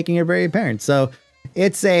making it very apparent. So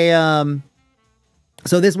it's a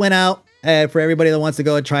so this went out for everybody that wants to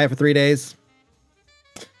go and try it for 3 days.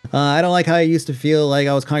 I don't like how I used to feel like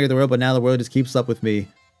I was conquering the world, but now the world just keeps up with me.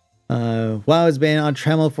 WoW has been on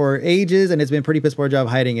Tremel for ages, and it's been pretty piss poor job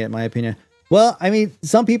hiding it, in my opinion. Well, I mean,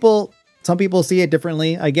 some people see it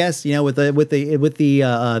differently, I guess. You know, with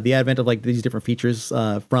the advent of like these different features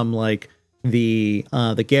from like the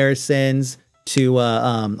garrisons to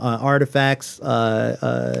artifacts,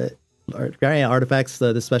 artifacts,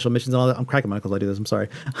 the special missions and all that. I'm cracking my knuckles. I do this. I'm sorry.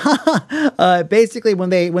 Basically, when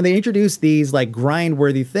they introduce these like grind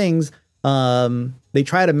worthy things, they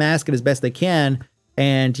try to mask it as best they can.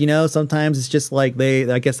 And, you know, sometimes it's just like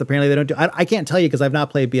I guess apparently they don't do, I can't tell you because I've not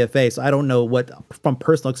played BFA, so I don't know what, from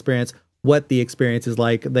personal experience, what the experience is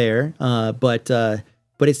like there. But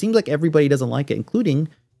it seems like everybody doesn't like it, including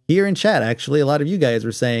here in chat. Actually, a lot of you guys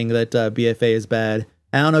were saying that BFA is bad.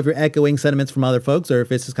 I don't know if you're echoing sentiments from other folks or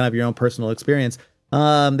if it's just kind of your own personal experience.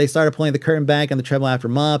 They started pulling the curtain back on the treadmill after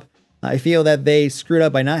MOP. I feel that they screwed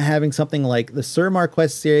up by not having something like the Surmar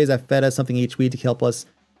quest series that fed us something each week to help us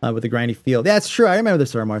with the grindy feel. That's true. I remember the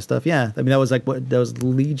Surmar stuff. Yeah. I mean, that was like what, that was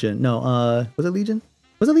Legion. No, was it Legion?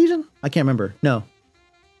 Was it Legion? I can't remember. No.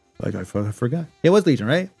 Like I forgot. It was Legion,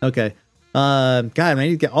 right? Okay. God, man, I need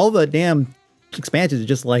to get all the damn expansions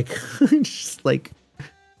just like, just like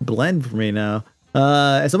blend for me now.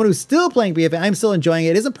 As someone who's still playing BFA, I'm still enjoying it.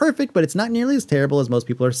 It isn't perfect, but it's not nearly as terrible as most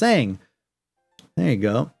people are saying. There you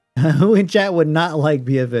go. Who in chat would not like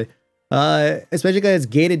BFA? Especially because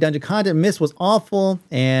gated dungeon content miss was awful,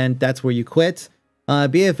 and that's where you quit.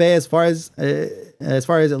 BFA, as far as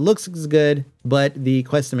it looks, is good, but the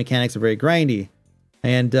quest and mechanics are very grindy.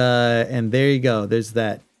 And there you go. There's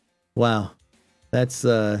that. Wow. That's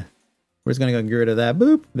we're just gonna go get rid of that.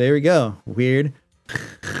 Boop. There we go. Weird.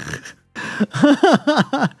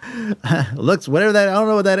 Looks whatever that, I don't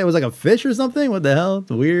know what that, it was like a fish or something. What the hell?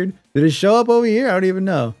 It's weird. Did it show up over here? I don't even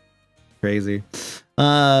know. Crazy.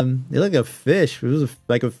 It looked like a fish. It was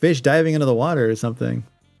like a fish diving into the water or something.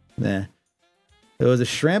 Nah. It was a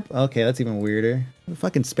shrimp. Okay, that's even weirder. The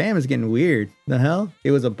fucking spam is getting weird. The hell?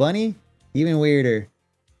 It was a bunny? Even weirder.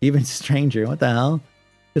 Even stranger. What the hell?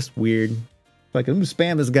 Just weird. Like, I'm gonna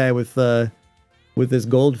spam this guy with this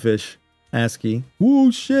goldfish. ASCII. Whoa,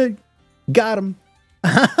 shit. Got him.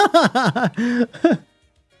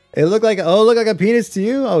 It looked like, oh, look like a penis to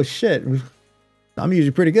you? Oh, shit. I'm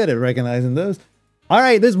usually pretty good at recognizing those. All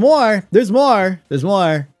right, there's more. There's more. There's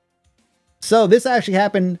more. So this actually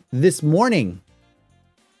happened this morning.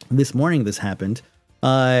 This morning this happened.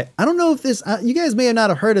 I don't know if this, you guys may have not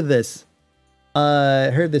have heard of this.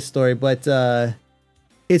 Heard this story, but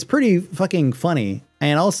it's pretty fucking funny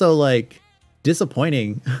and also like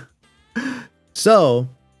disappointing. So,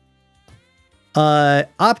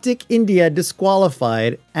 Optic India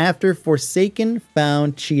disqualified after Forsaken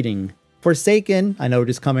found cheating. Forsaken, I know,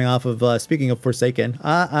 just coming off of, speaking of Forsaken. Damn,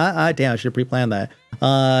 I should have pre-planned that.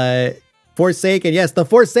 Forsaken, yes, the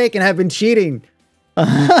Forsaken have been cheating. So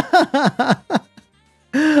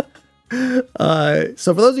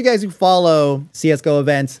for those of you guys who follow CSGO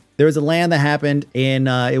events, there was a LAN that happened in,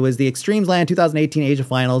 it was the Extremes LAN 2018 Asia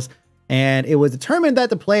Finals. And it was determined that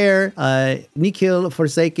the player, Nikhil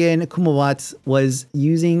Forsaken Kumawat, was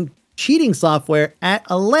using cheating software at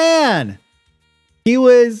a LAN. He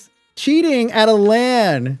was cheating at a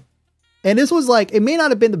LAN. And this was like, it may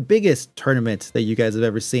not have been the biggest tournament that you guys have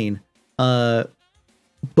ever seen. But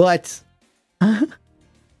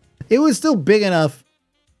it was still big enough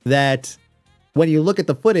that when you look at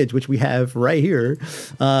the footage, which we have right here,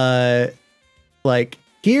 like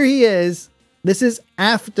here he is. This is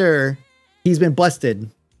after he's been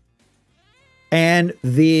busted. And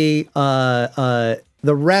the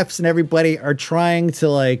refs and everybody are trying to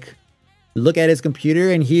like look at his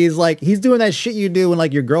computer, and he's like, he's doing that shit you do when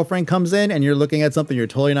like your girlfriend comes in and you're looking at something you're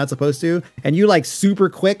totally not supposed to, and you like super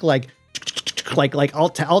quick like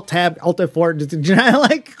alt tab alt F4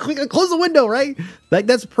 like close the window, right? Like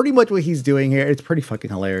that's pretty much what he's doing here. It's pretty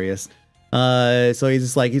fucking hilarious. So he's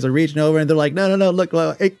just like, he's like reaching over, and they're like, no, look,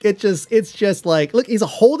 it's just like, look, he's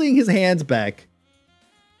holding his hands back.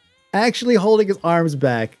 actually holding his arms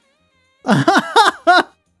back.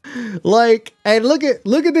 Like, and look at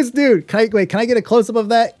this dude. Can I get a close up of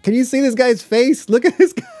that? Can you see this guy's face? Look at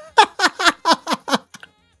this guy.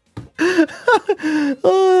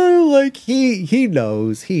 Oh, like he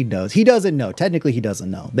knows. He doesn't know. Technically, he doesn't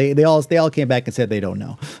know. They all came back and said they don't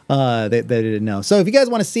know. They didn't know. So if you guys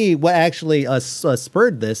want to see what actually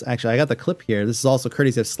spurred this, actually, I got the clip here. This is also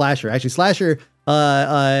courtesy of Slasher. Actually, Slasher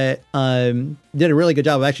did a really good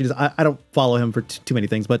job of actually. I don't follow him for too many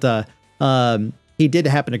things, but he did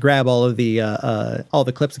happen to grab all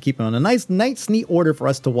the clips and keep them on a nice neat order for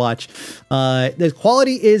us to watch. The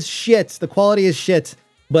quality is shit. The quality is shit.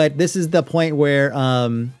 But this is the point where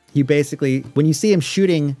you basically, when you see him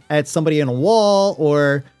shooting at somebody in a wall,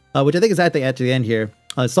 or which I think is at the end here.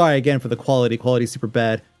 Sorry again for the quality. Quality's super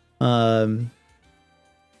bad. But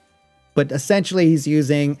essentially, he's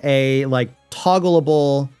using a like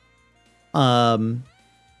toggleable. Yeah,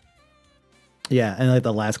 and like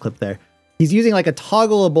the last clip there, he's using like a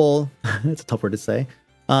toggleable. That's a tough word to say.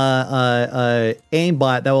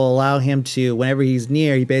 Aimbot that will allow him to, whenever he's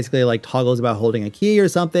near, he basically like toggles about holding a key or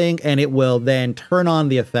something, and it will then turn on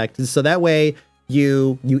the effect. And so that way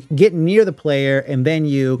you get near the player, and then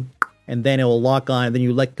it will lock on, and then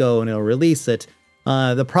you let go and it'll release it.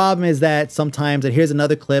 The problem is that sometimes, and here's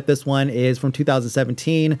another clip. This one is from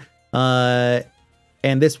 2017. And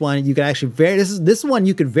this one you can actually this one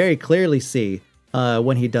you can very clearly see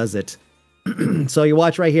when he does it. So you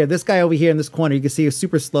watch right here, this guy over here in this corner, you can see a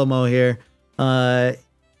super slow-mo here,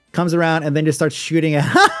 comes around and then just starts shooting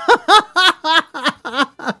at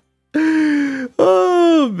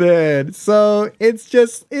oh man. So it's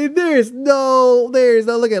just, there's no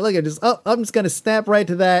look at just, oh, I'm just gonna snap right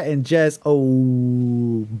to that and just,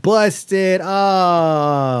 oh, busted.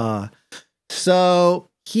 So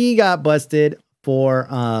he got busted for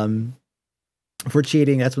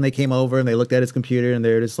cheating. That's when they came over and they looked at his computer and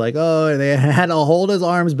they're just like, oh, and they had to hold his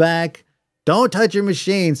arms back. Don't touch your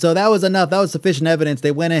machine. So that was enough. That was sufficient evidence. They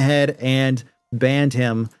went ahead and banned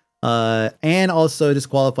him and also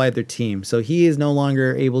disqualified their team. So he is no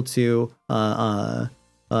longer able to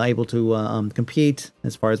compete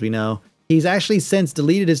as far as we know. He's actually since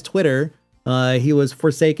deleted his Twitter. He was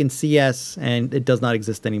Forsaken CS and it does not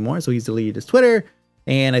exist anymore. So he's deleted his Twitter.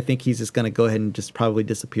 And I think he's just going to go ahead and just probably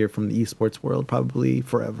disappear from the esports world, probably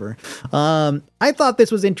forever. I thought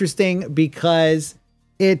this was interesting because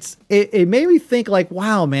it made me think like,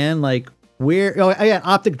 wow, man, like yeah,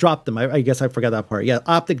 Optic dropped them. I guess I forgot that part. Yeah,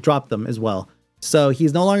 Optic dropped them as well. So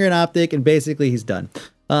he's no longer an Optic and basically he's done.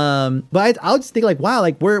 But I'll just think like, wow,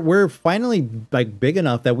 like we're finally like big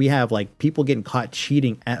enough that we have like people getting caught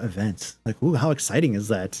cheating at events. Like, ooh, how exciting is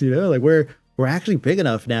that? You know, like we're actually big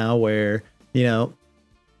enough now where, you know,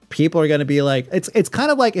 people are going to be like, it's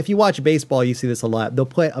kind of like if you watch baseball, you see this a lot. They'll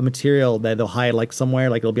put a material that they'll hide like somewhere,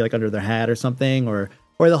 like it'll be like under their hat or something, or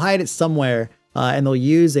they'll hide it somewhere and they'll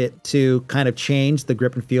use it to kind of change the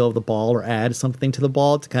grip and feel of the ball or add something to the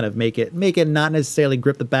ball to kind of make it not necessarily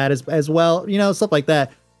grip the bat as well, you know, stuff like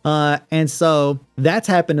that. And so that's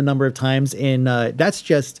happened a number of times in that's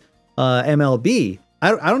just MLB.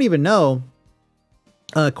 I don't even know.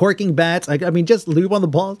 Corking bats. I mean, just lube on the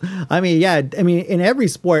balls. I mean, yeah. I mean, in every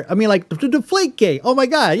sport. I mean, like Deflategate. Oh my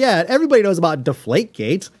god, yeah. Everybody knows about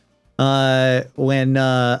Deflategate. When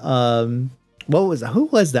what was that? Who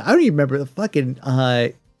was that? I don't even remember the fucking.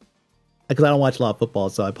 Because I don't watch a lot of football,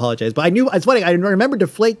 so I apologize. But I knew it's funny. I remember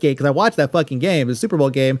Deflategate because I watched that fucking game, the Super Bowl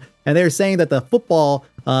game, and they were saying that the football,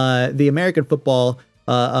 the American football,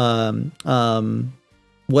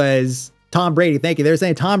 was Tom Brady. Thank you. They were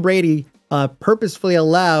saying Tom Brady. Purposefully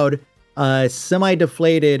allowed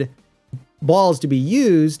semi-deflated balls to be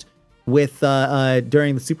used with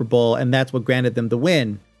during the Super Bowl, and that's what granted them the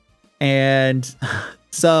win. And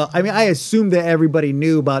so, I mean, I assumed that everybody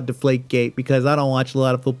knew about Deflategate because I don't watch a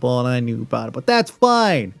lot of football and I knew about it, but that's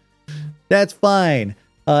fine. That's fine.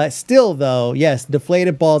 Still, though, yes,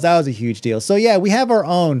 deflated balls, that was a huge deal. So, yeah, we have our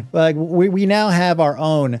own, like, we now have our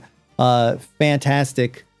own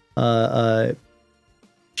fantastic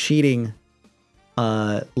cheating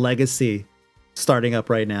legacy starting up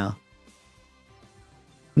right now.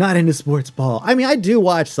 Not into sports ball. I mean, I do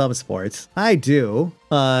watch some sports. I do.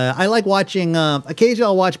 I like watching, occasionally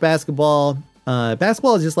I'll watch basketball.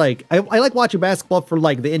 Basketball is just like, I like watching basketball for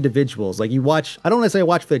like the individuals. Like you watch, I don't necessarily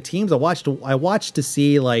watch for the teams. I watch to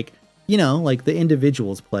see like, you know, like the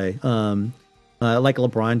individuals play. Like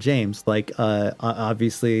LeBron James, like,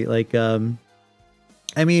 obviously like,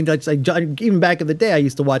 I mean, like even back in the day, I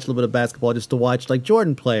used to watch a little bit of basketball just to watch like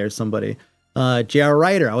Jordan play or somebody. J.R.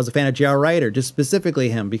 Ryder. I was a fan of J.R. Ryder, just specifically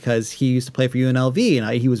him because he used to play for UNLV,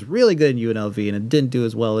 and he was really good in UNLV, and it didn't do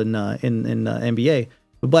as well in NBA.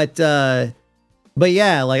 But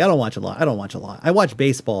yeah, like I don't watch a lot. I watch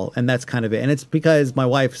baseball, and that's kind of it. And it's because my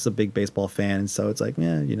wife's a big baseball fan, and so it's like,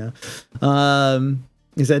 yeah, you know.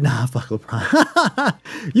 He said, nah, fuck LeBron.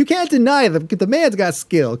 You can't deny the man's got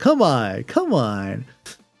skill. Come on.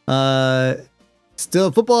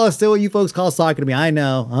 Still, football is still what you folks call soccer to me. I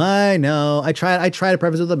know. I try to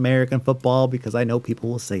preface with American football because I know people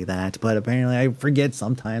will say that, but apparently I forget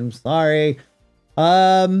sometimes. Sorry.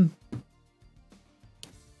 LeBron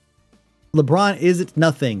isn't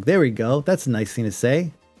nothing. There we go. That's a nice thing to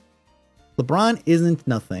say. LeBron isn't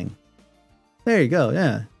nothing. There you go.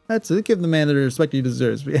 Yeah. That's it. Give the man the respect he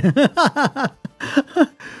deserves. But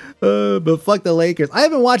fuck the Lakers. I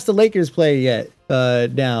haven't watched the Lakers play yet.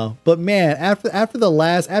 Now, but man, after the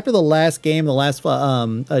last game, the last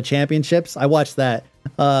championships, I watched that.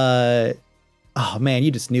 Oh man,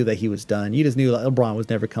 you just knew that he was done. You just knew that LeBron was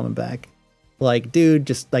never coming back. Like, dude,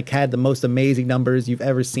 just like had the most amazing numbers you've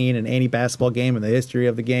ever seen in any basketball game in the history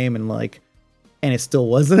of the game, and it still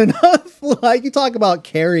wasn't enough. Like, you talk about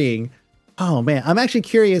carrying. Oh man, I'm actually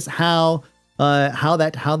curious how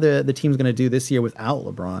the team's gonna do this year without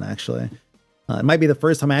LeBron. Actually, it might be the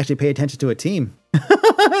first time I actually pay attention to a team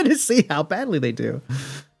to see how badly they do.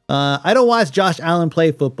 I don't watch Josh Allen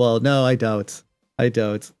play football. No, I don't. I'm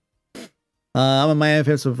a Miami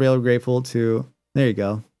fan, so real grateful to. There you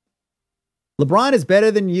go. LeBron is better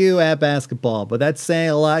than you at basketball, but that's saying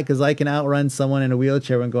a lot because I can outrun someone in a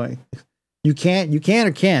wheelchair when going. You can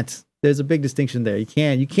or can't. There's a big distinction there. You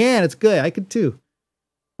can. It's good. I could too.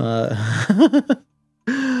 So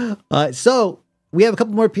we have a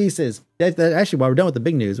couple more pieces. Actually, while we're done with the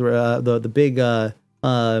big news, we're the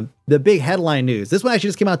big headline news. This one actually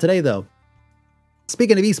just came out today, though.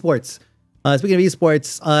 Speaking of esports,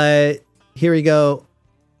 here we go.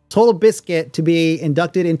 Totalbiscuit to be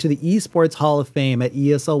inducted into the Esports Hall of Fame at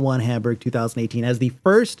ESL One Hamburg 2018 as the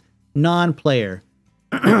first non-player,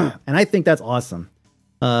 and I think that's awesome.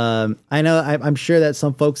 I know I'm sure that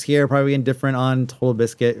some folks here are probably indifferent on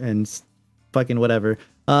Totalbiscuit and fucking whatever.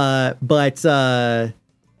 But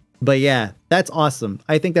yeah, that's awesome.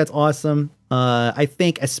 I think that's awesome. I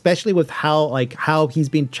think especially with how he's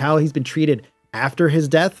been treated after his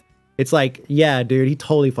death, it's like, yeah, dude, he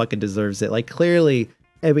totally fucking deserves it. Like, clearly,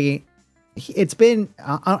 I mean, it's been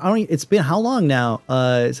it's been how long now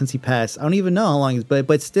since he passed? I don't even know how long,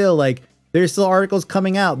 but still, like, there's still articles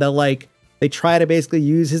coming out that like they try to basically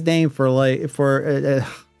use his name for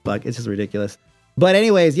fuck, it's just ridiculous. But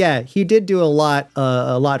anyways, yeah, he did do a lot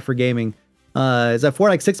for gaming. Is that for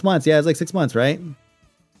like 6 months? Yeah, it's like 6 months, right?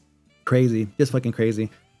 Crazy, just fucking crazy.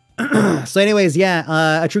 So anyways,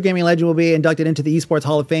 yeah, a true gaming legend will be inducted into the Esports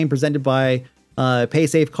Hall of Fame presented by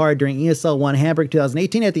PaySafe Card during ESL One Hamburg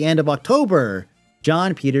 2018 at the end of October.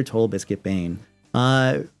 John Peter Totalbiscuit Bain.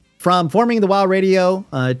 From forming the WoW Radio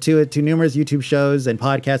to numerous YouTube shows and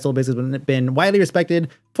podcasts, Totalbiscuit has been widely respected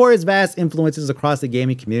for his vast influences across the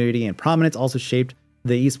gaming community, and prominence also shaped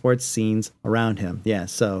the esports scenes around him. Yeah,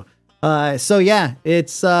 so yeah,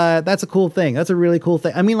 it's that's a cool thing. That's a really cool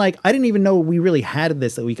thing. I mean, like, I didn't even know we really had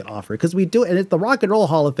this that we could offer, because we do it, and the Rock and Roll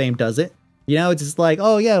Hall of Fame does it. You know, it's just like,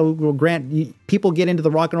 oh yeah, we'll grant people get into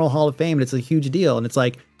the Rock and Roll Hall of Fame, and it's a huge deal. And it's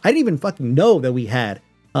like, I didn't even fucking know that we had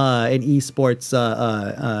an esports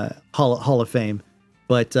Hall of Fame,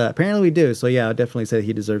 but apparently we do. So yeah, I'll definitely say that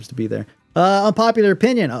he deserves to be there. Unpopular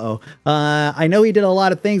opinion. I know he did a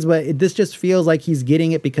lot of things, but this just feels like he's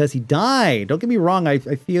getting it because he died. Don't get me wrong. I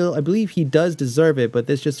believe he does deserve it, but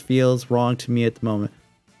this just feels wrong to me at the moment.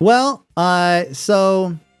 Well,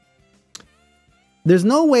 so there's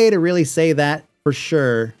no way to really say that for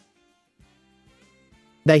sure.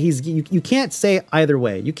 That you can't say either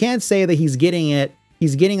way. You can't say that he's getting it.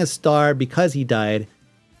 He's getting a star because he died,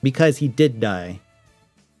 because he did die.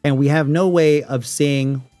 And we have no way of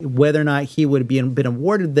seeing whether or not he would have been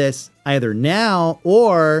awarded this either now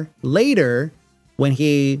or later when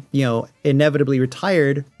he, you know, inevitably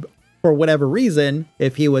retired for whatever reason,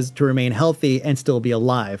 if he was to remain healthy and still be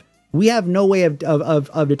alive. We have no way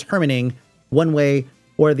of determining one way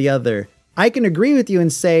or the other. I can agree with you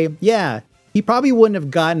and say, yeah, he probably wouldn't have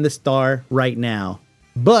gotten the star right now.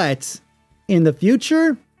 But in the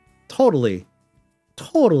future, totally,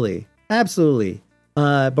 absolutely.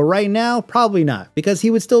 But right now, probably not, because he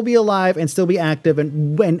would still be alive and still be active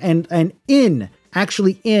and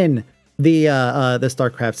actually in the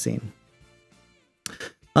StarCraft scene.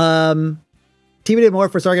 TV did more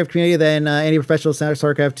for StarCraft community than any professional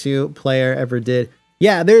StarCraft 2 player ever did.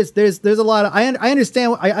 Yeah, there's a lot of, I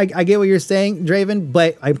understand, I get what you're saying, Draven,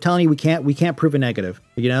 but I'm telling you, we can't prove a negative,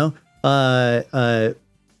 you know?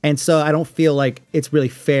 And so I don't feel like it's really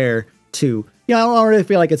fair to, you know, I don't really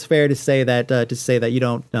feel like it's fair to say that you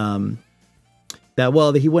don't,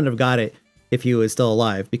 that he wouldn't have got it if he was still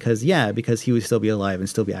alive, because he would still be alive and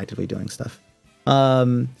still be actively doing stuff.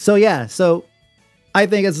 So I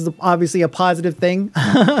think this is obviously a positive thing.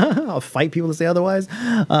 I'll fight people to say otherwise.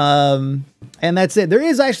 And that's it. There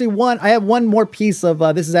is actually I have one more piece of,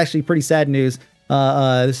 this is actually pretty sad news.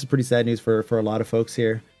 This is pretty sad news for a lot of folks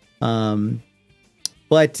here.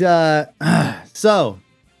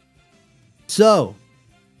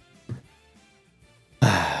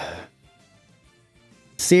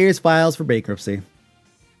 Sears files for bankruptcy.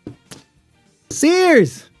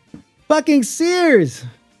 Sears! Fucking Sears!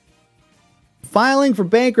 Filing for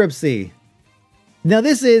bankruptcy. Now,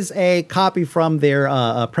 this is a copy from their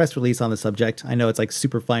press release on the subject. I know it's like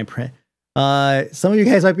super fine print. Some of you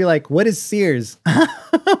guys might be like, what is Sears?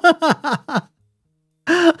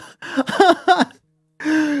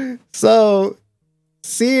 So,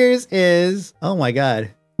 Sears is, oh my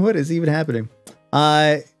God, what is even happening?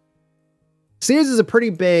 Sears is a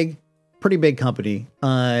pretty big company.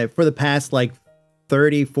 For the past like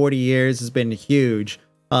 30, 40 years has been huge.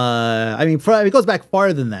 I mean, it goes back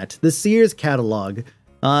farther than that. The Sears catalog.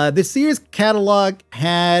 The Sears catalog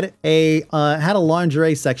had a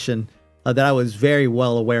lingerie section that I was very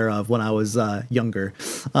well aware of when I was younger.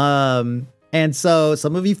 And so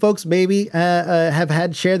some of you folks maybe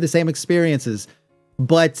have shared the same experiences.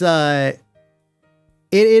 But it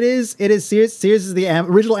is Sears. Sears is the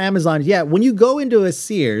original Amazon. Yeah, when you go into a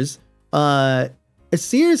Sears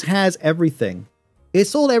has everything. It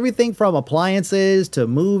sold everything from appliances to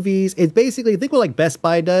movies. It's basically, think what like Best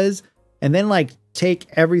Buy does, and then like take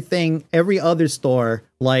everything, every other store,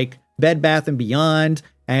 like Bed Bath & Beyond,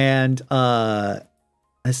 and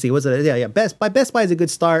let's see, what's it? Yeah, Best Buy is a good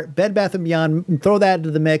start. Bed Bath & Beyond, throw that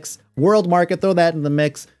into the mix. World Market, throw that in the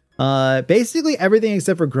mix. Basically everything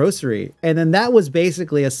except for grocery. And then that was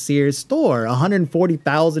basically a Sears store,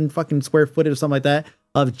 140,000 fucking square footage or something like that,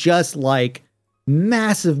 of just like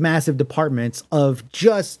massive departments of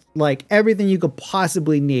just like everything you could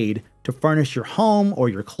possibly need to furnish your home or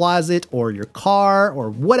your closet or your car or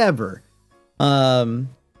whatever. It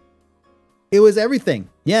was everything.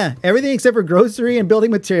 Yeah, everything except for grocery and building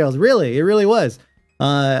materials. Really, it really was.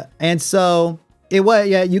 And so it was,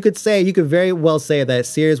 yeah, you could very well say that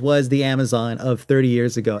Sears was the Amazon of 30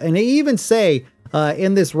 years ago. And they even say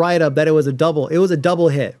in this write-up that it was a double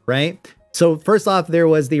hit, right? So first off, there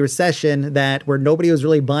was the recession where nobody was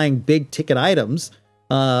really buying big ticket items.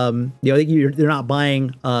 They're not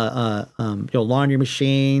buying laundry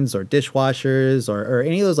machines or dishwashers or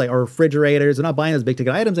any of those or refrigerators. They're not buying those big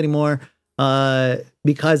ticket items anymore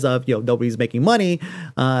because of nobody's making money.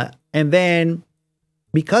 And then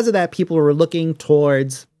because of that, people were looking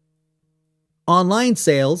towards online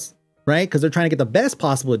sales, right? Because they're trying to get the best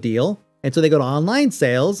possible deal, and so they go to online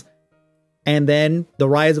sales. And then the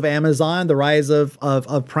rise of Amazon, the rise of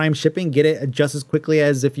Prime shipping, get it just as quickly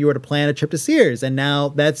as if you were to plan a trip to Sears. And now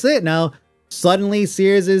that's it. Now suddenly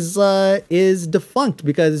Sears is defunct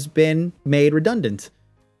because it's been made redundant.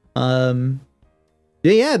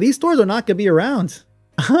 Yeah, these stores are not going to be around.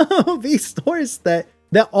 These stores that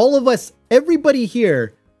all of us, everybody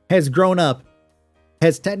here has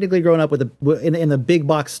technically grown up with in the big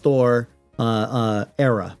box store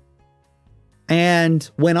era. And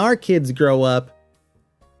when our kids grow up,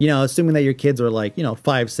 assuming that your kids are like,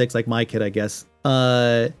 5, 6, like my kid, I guess,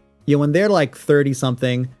 when they're like 30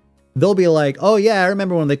 something, they'll be like, oh yeah, I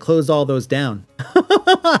remember when they closed all those down.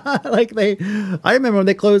 I remember when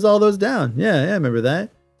they closed all those down. Yeah, I remember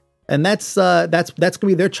that. And that's gonna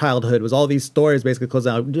be their childhood, was all these stores basically closed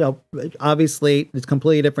down. Obviously it's a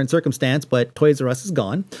completely different circumstance, but Toys R Us is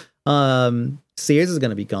gone. Sears is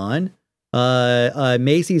gonna be gone.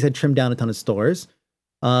 Macy's had trimmed down a ton of stores.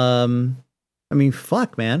 I mean,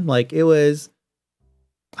 fuck, man. Like years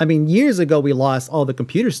ago we lost all the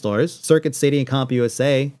computer stores, Circuit City and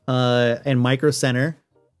CompUSA, and Micro Center.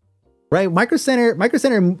 Right? Micro Center,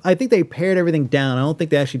 I think they pared everything down. I don't think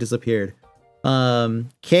they actually disappeared.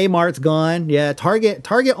 Kmart's gone. Yeah,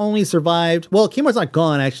 Target only survived. Well, Kmart's not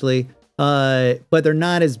gone actually. But they're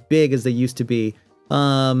not as big as they used to be.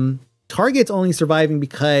 Target's only surviving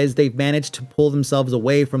because they've managed to pull themselves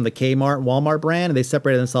away from the Kmart, Walmart brand, and they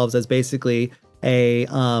separated themselves as basically a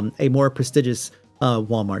more prestigious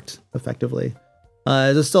Walmart, effectively.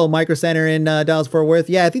 There's still a Micro Center in Dallas-Fort Worth.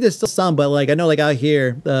 Yeah, I think there's still some, but I know out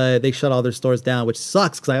here, they shut all their stores down, which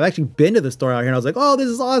sucks because I've actually been to the store out here and I was like, oh, this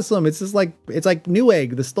is awesome. It's just it's like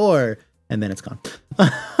Newegg, the store, and then it's gone.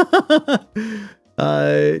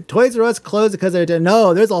 Toys R Us closed because they're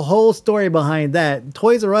no. There's a whole story behind that.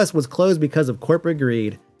 Toys R Us was closed because of corporate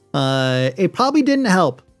greed. It probably didn't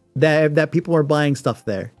help that people were buying stuff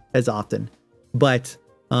there as often, but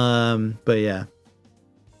yeah.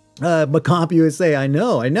 Macomp USA, I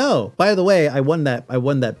know. By the way, I won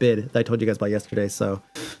that bid that I told you guys about yesterday. So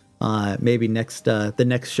maybe the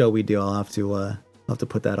next show we do, I'll have to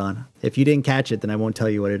put that on. If you didn't catch it, then I won't tell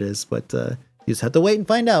you what it is, but you just have to wait and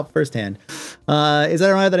find out firsthand. Is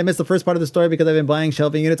that right that I missed the first part of the story because I've been buying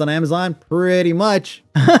shelving units on Amazon? Pretty much.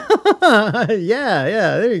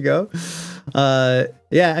 Yeah, there you go.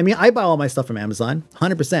 Yeah, I mean, I buy all my stuff from Amazon,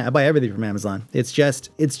 100%. I buy everything from Amazon.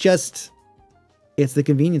 It's the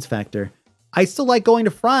convenience factor. I still like going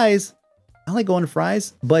to Fry's. I like going to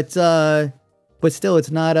Fry's, but still,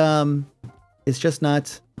 it's not. It's just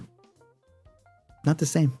not the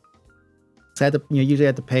same. So I had to, usually I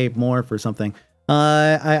have to pay more for something.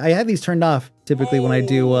 I have these turned off typically when I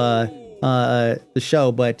do the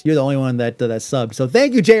show, but you're the only one that subbed. So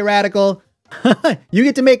thank you, J Radical. You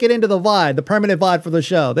get to make it into the VOD, the permanent VOD for the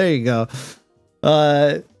show. There you go.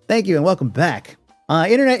 Thank you and welcome back.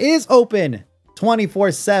 Internet is open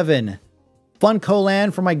 24/7. Funko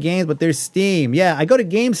Land for my games, but there's Steam. Yeah, I go to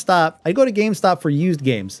GameStop. I go to GameStop for used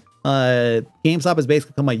games. GameStop has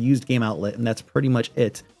basically become my used game outlet, and that's pretty much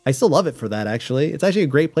it. I still love it for that, actually. It's actually a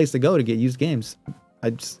great place to go to get used games. I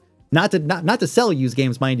just not to sell used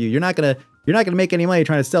games, mind you. You're not gonna make any money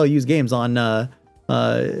trying to sell used games on to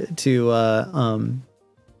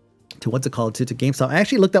what's it called, to GameStop. I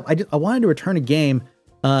actually looked up. I wanted to return a game.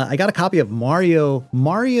 I got a copy of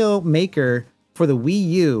Mario Maker for the Wii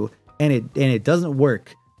U, and it doesn't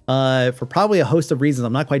work for probably a host of reasons.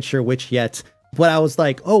 I'm not quite sure which yet. But I was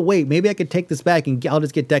like, oh wait, maybe I could take this back and I'll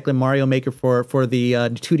just get Declan Mario Maker for the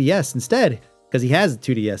 2DS instead, because he has a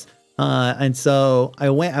 2DS. And so I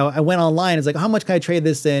went online. It's like, how much can I trade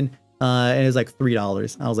this in? And it was like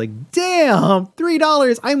 $3. I was like, damn,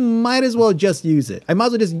 $3. I might as well just use it. I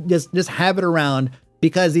might as well just have it around,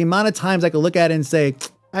 because the amount of times I could look at it and say,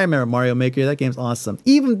 I remember Mario Maker. That game's awesome.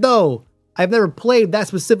 Even though I've never played that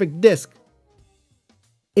specific disc,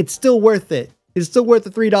 it's still worth it. It's still worth the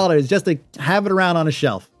 $3 just to have it around on a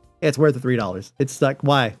shelf. It's worth the $3. It's like,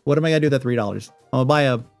 why? What am I gonna do with that $3? I'm gonna buy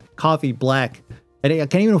a coffee black. And I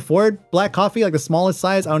can't even afford black coffee, like the smallest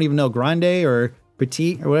size. I don't even know, grande or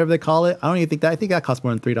petite or whatever they call it. I don't even think that. I think that costs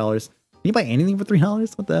more than $3. Can you buy anything for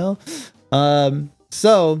 $3? What the hell?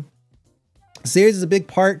 So Sears is a big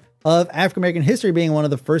part of African American history, being one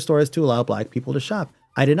of the first stores to allow black people to shop.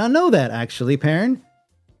 I did not know that, actually, Perrin.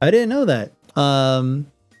 I didn't know that.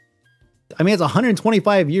 I mean, it's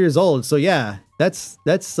 125 years old. So yeah, that's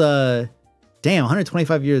damn,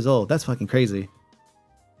 125 years old. That's fucking crazy.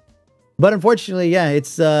 But unfortunately, yeah, it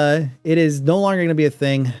is no longer going to be a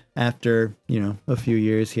thing after, a few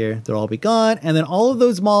years here. They'll all be gone. And then all of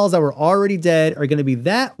those malls that were already dead are going to be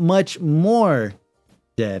that much more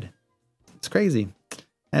dead. It's crazy.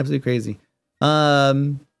 Absolutely crazy.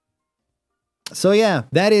 So yeah,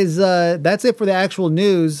 that's it for the actual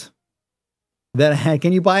news that I had.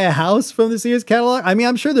 Can you buy a house from the Sears catalog? I mean,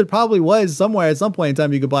 I'm sure there probably was somewhere at some point in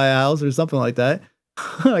time you could buy a house or something like that.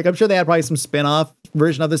 Like, I'm sure they had probably some spin-off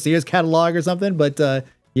version of the Sears catalog or something, but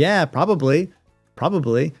yeah, probably. For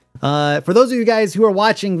those of you guys who are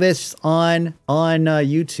watching this on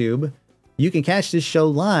YouTube, you can catch this show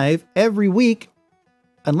live every week,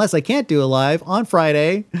 unless I can't do it live, on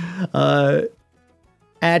Friday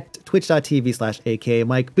at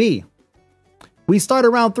twitch.tv/AKMikeB. We start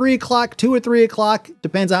around 3 o'clock, 2 or 3 o'clock.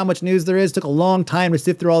 Depends on how much news there is. Took a long time to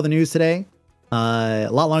sift through all the news today. A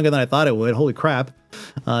lot longer than I thought it would. Holy crap.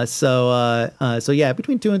 So yeah,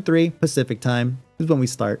 between 2 and 3 Pacific time is when we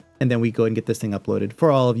start. And then we go and get this thing uploaded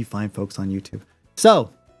for all of you fine folks on YouTube.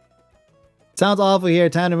 So, sounds awful here.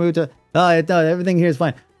 Time to move to... no, everything here is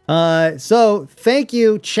fine. So, thank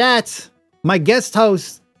you, chat. My guest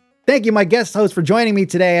host. Thank you, my guest host, for joining me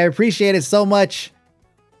today. I appreciate it so much.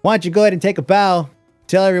 Why don't you go ahead and take a bow?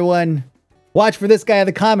 Tell everyone, watch for this guy in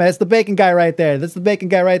the comment. That's the bacon guy right there. That's the bacon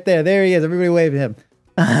guy right there. There he is. Everybody wave at him.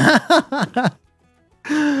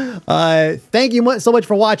 Thank you so much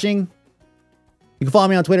for watching. You can follow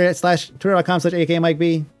me on Twitter at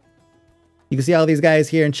twitter.com/AKMikeB. You can see all these guys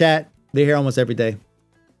here in chat. They're here almost every day.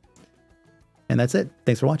 And that's it.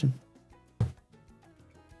 Thanks for watching.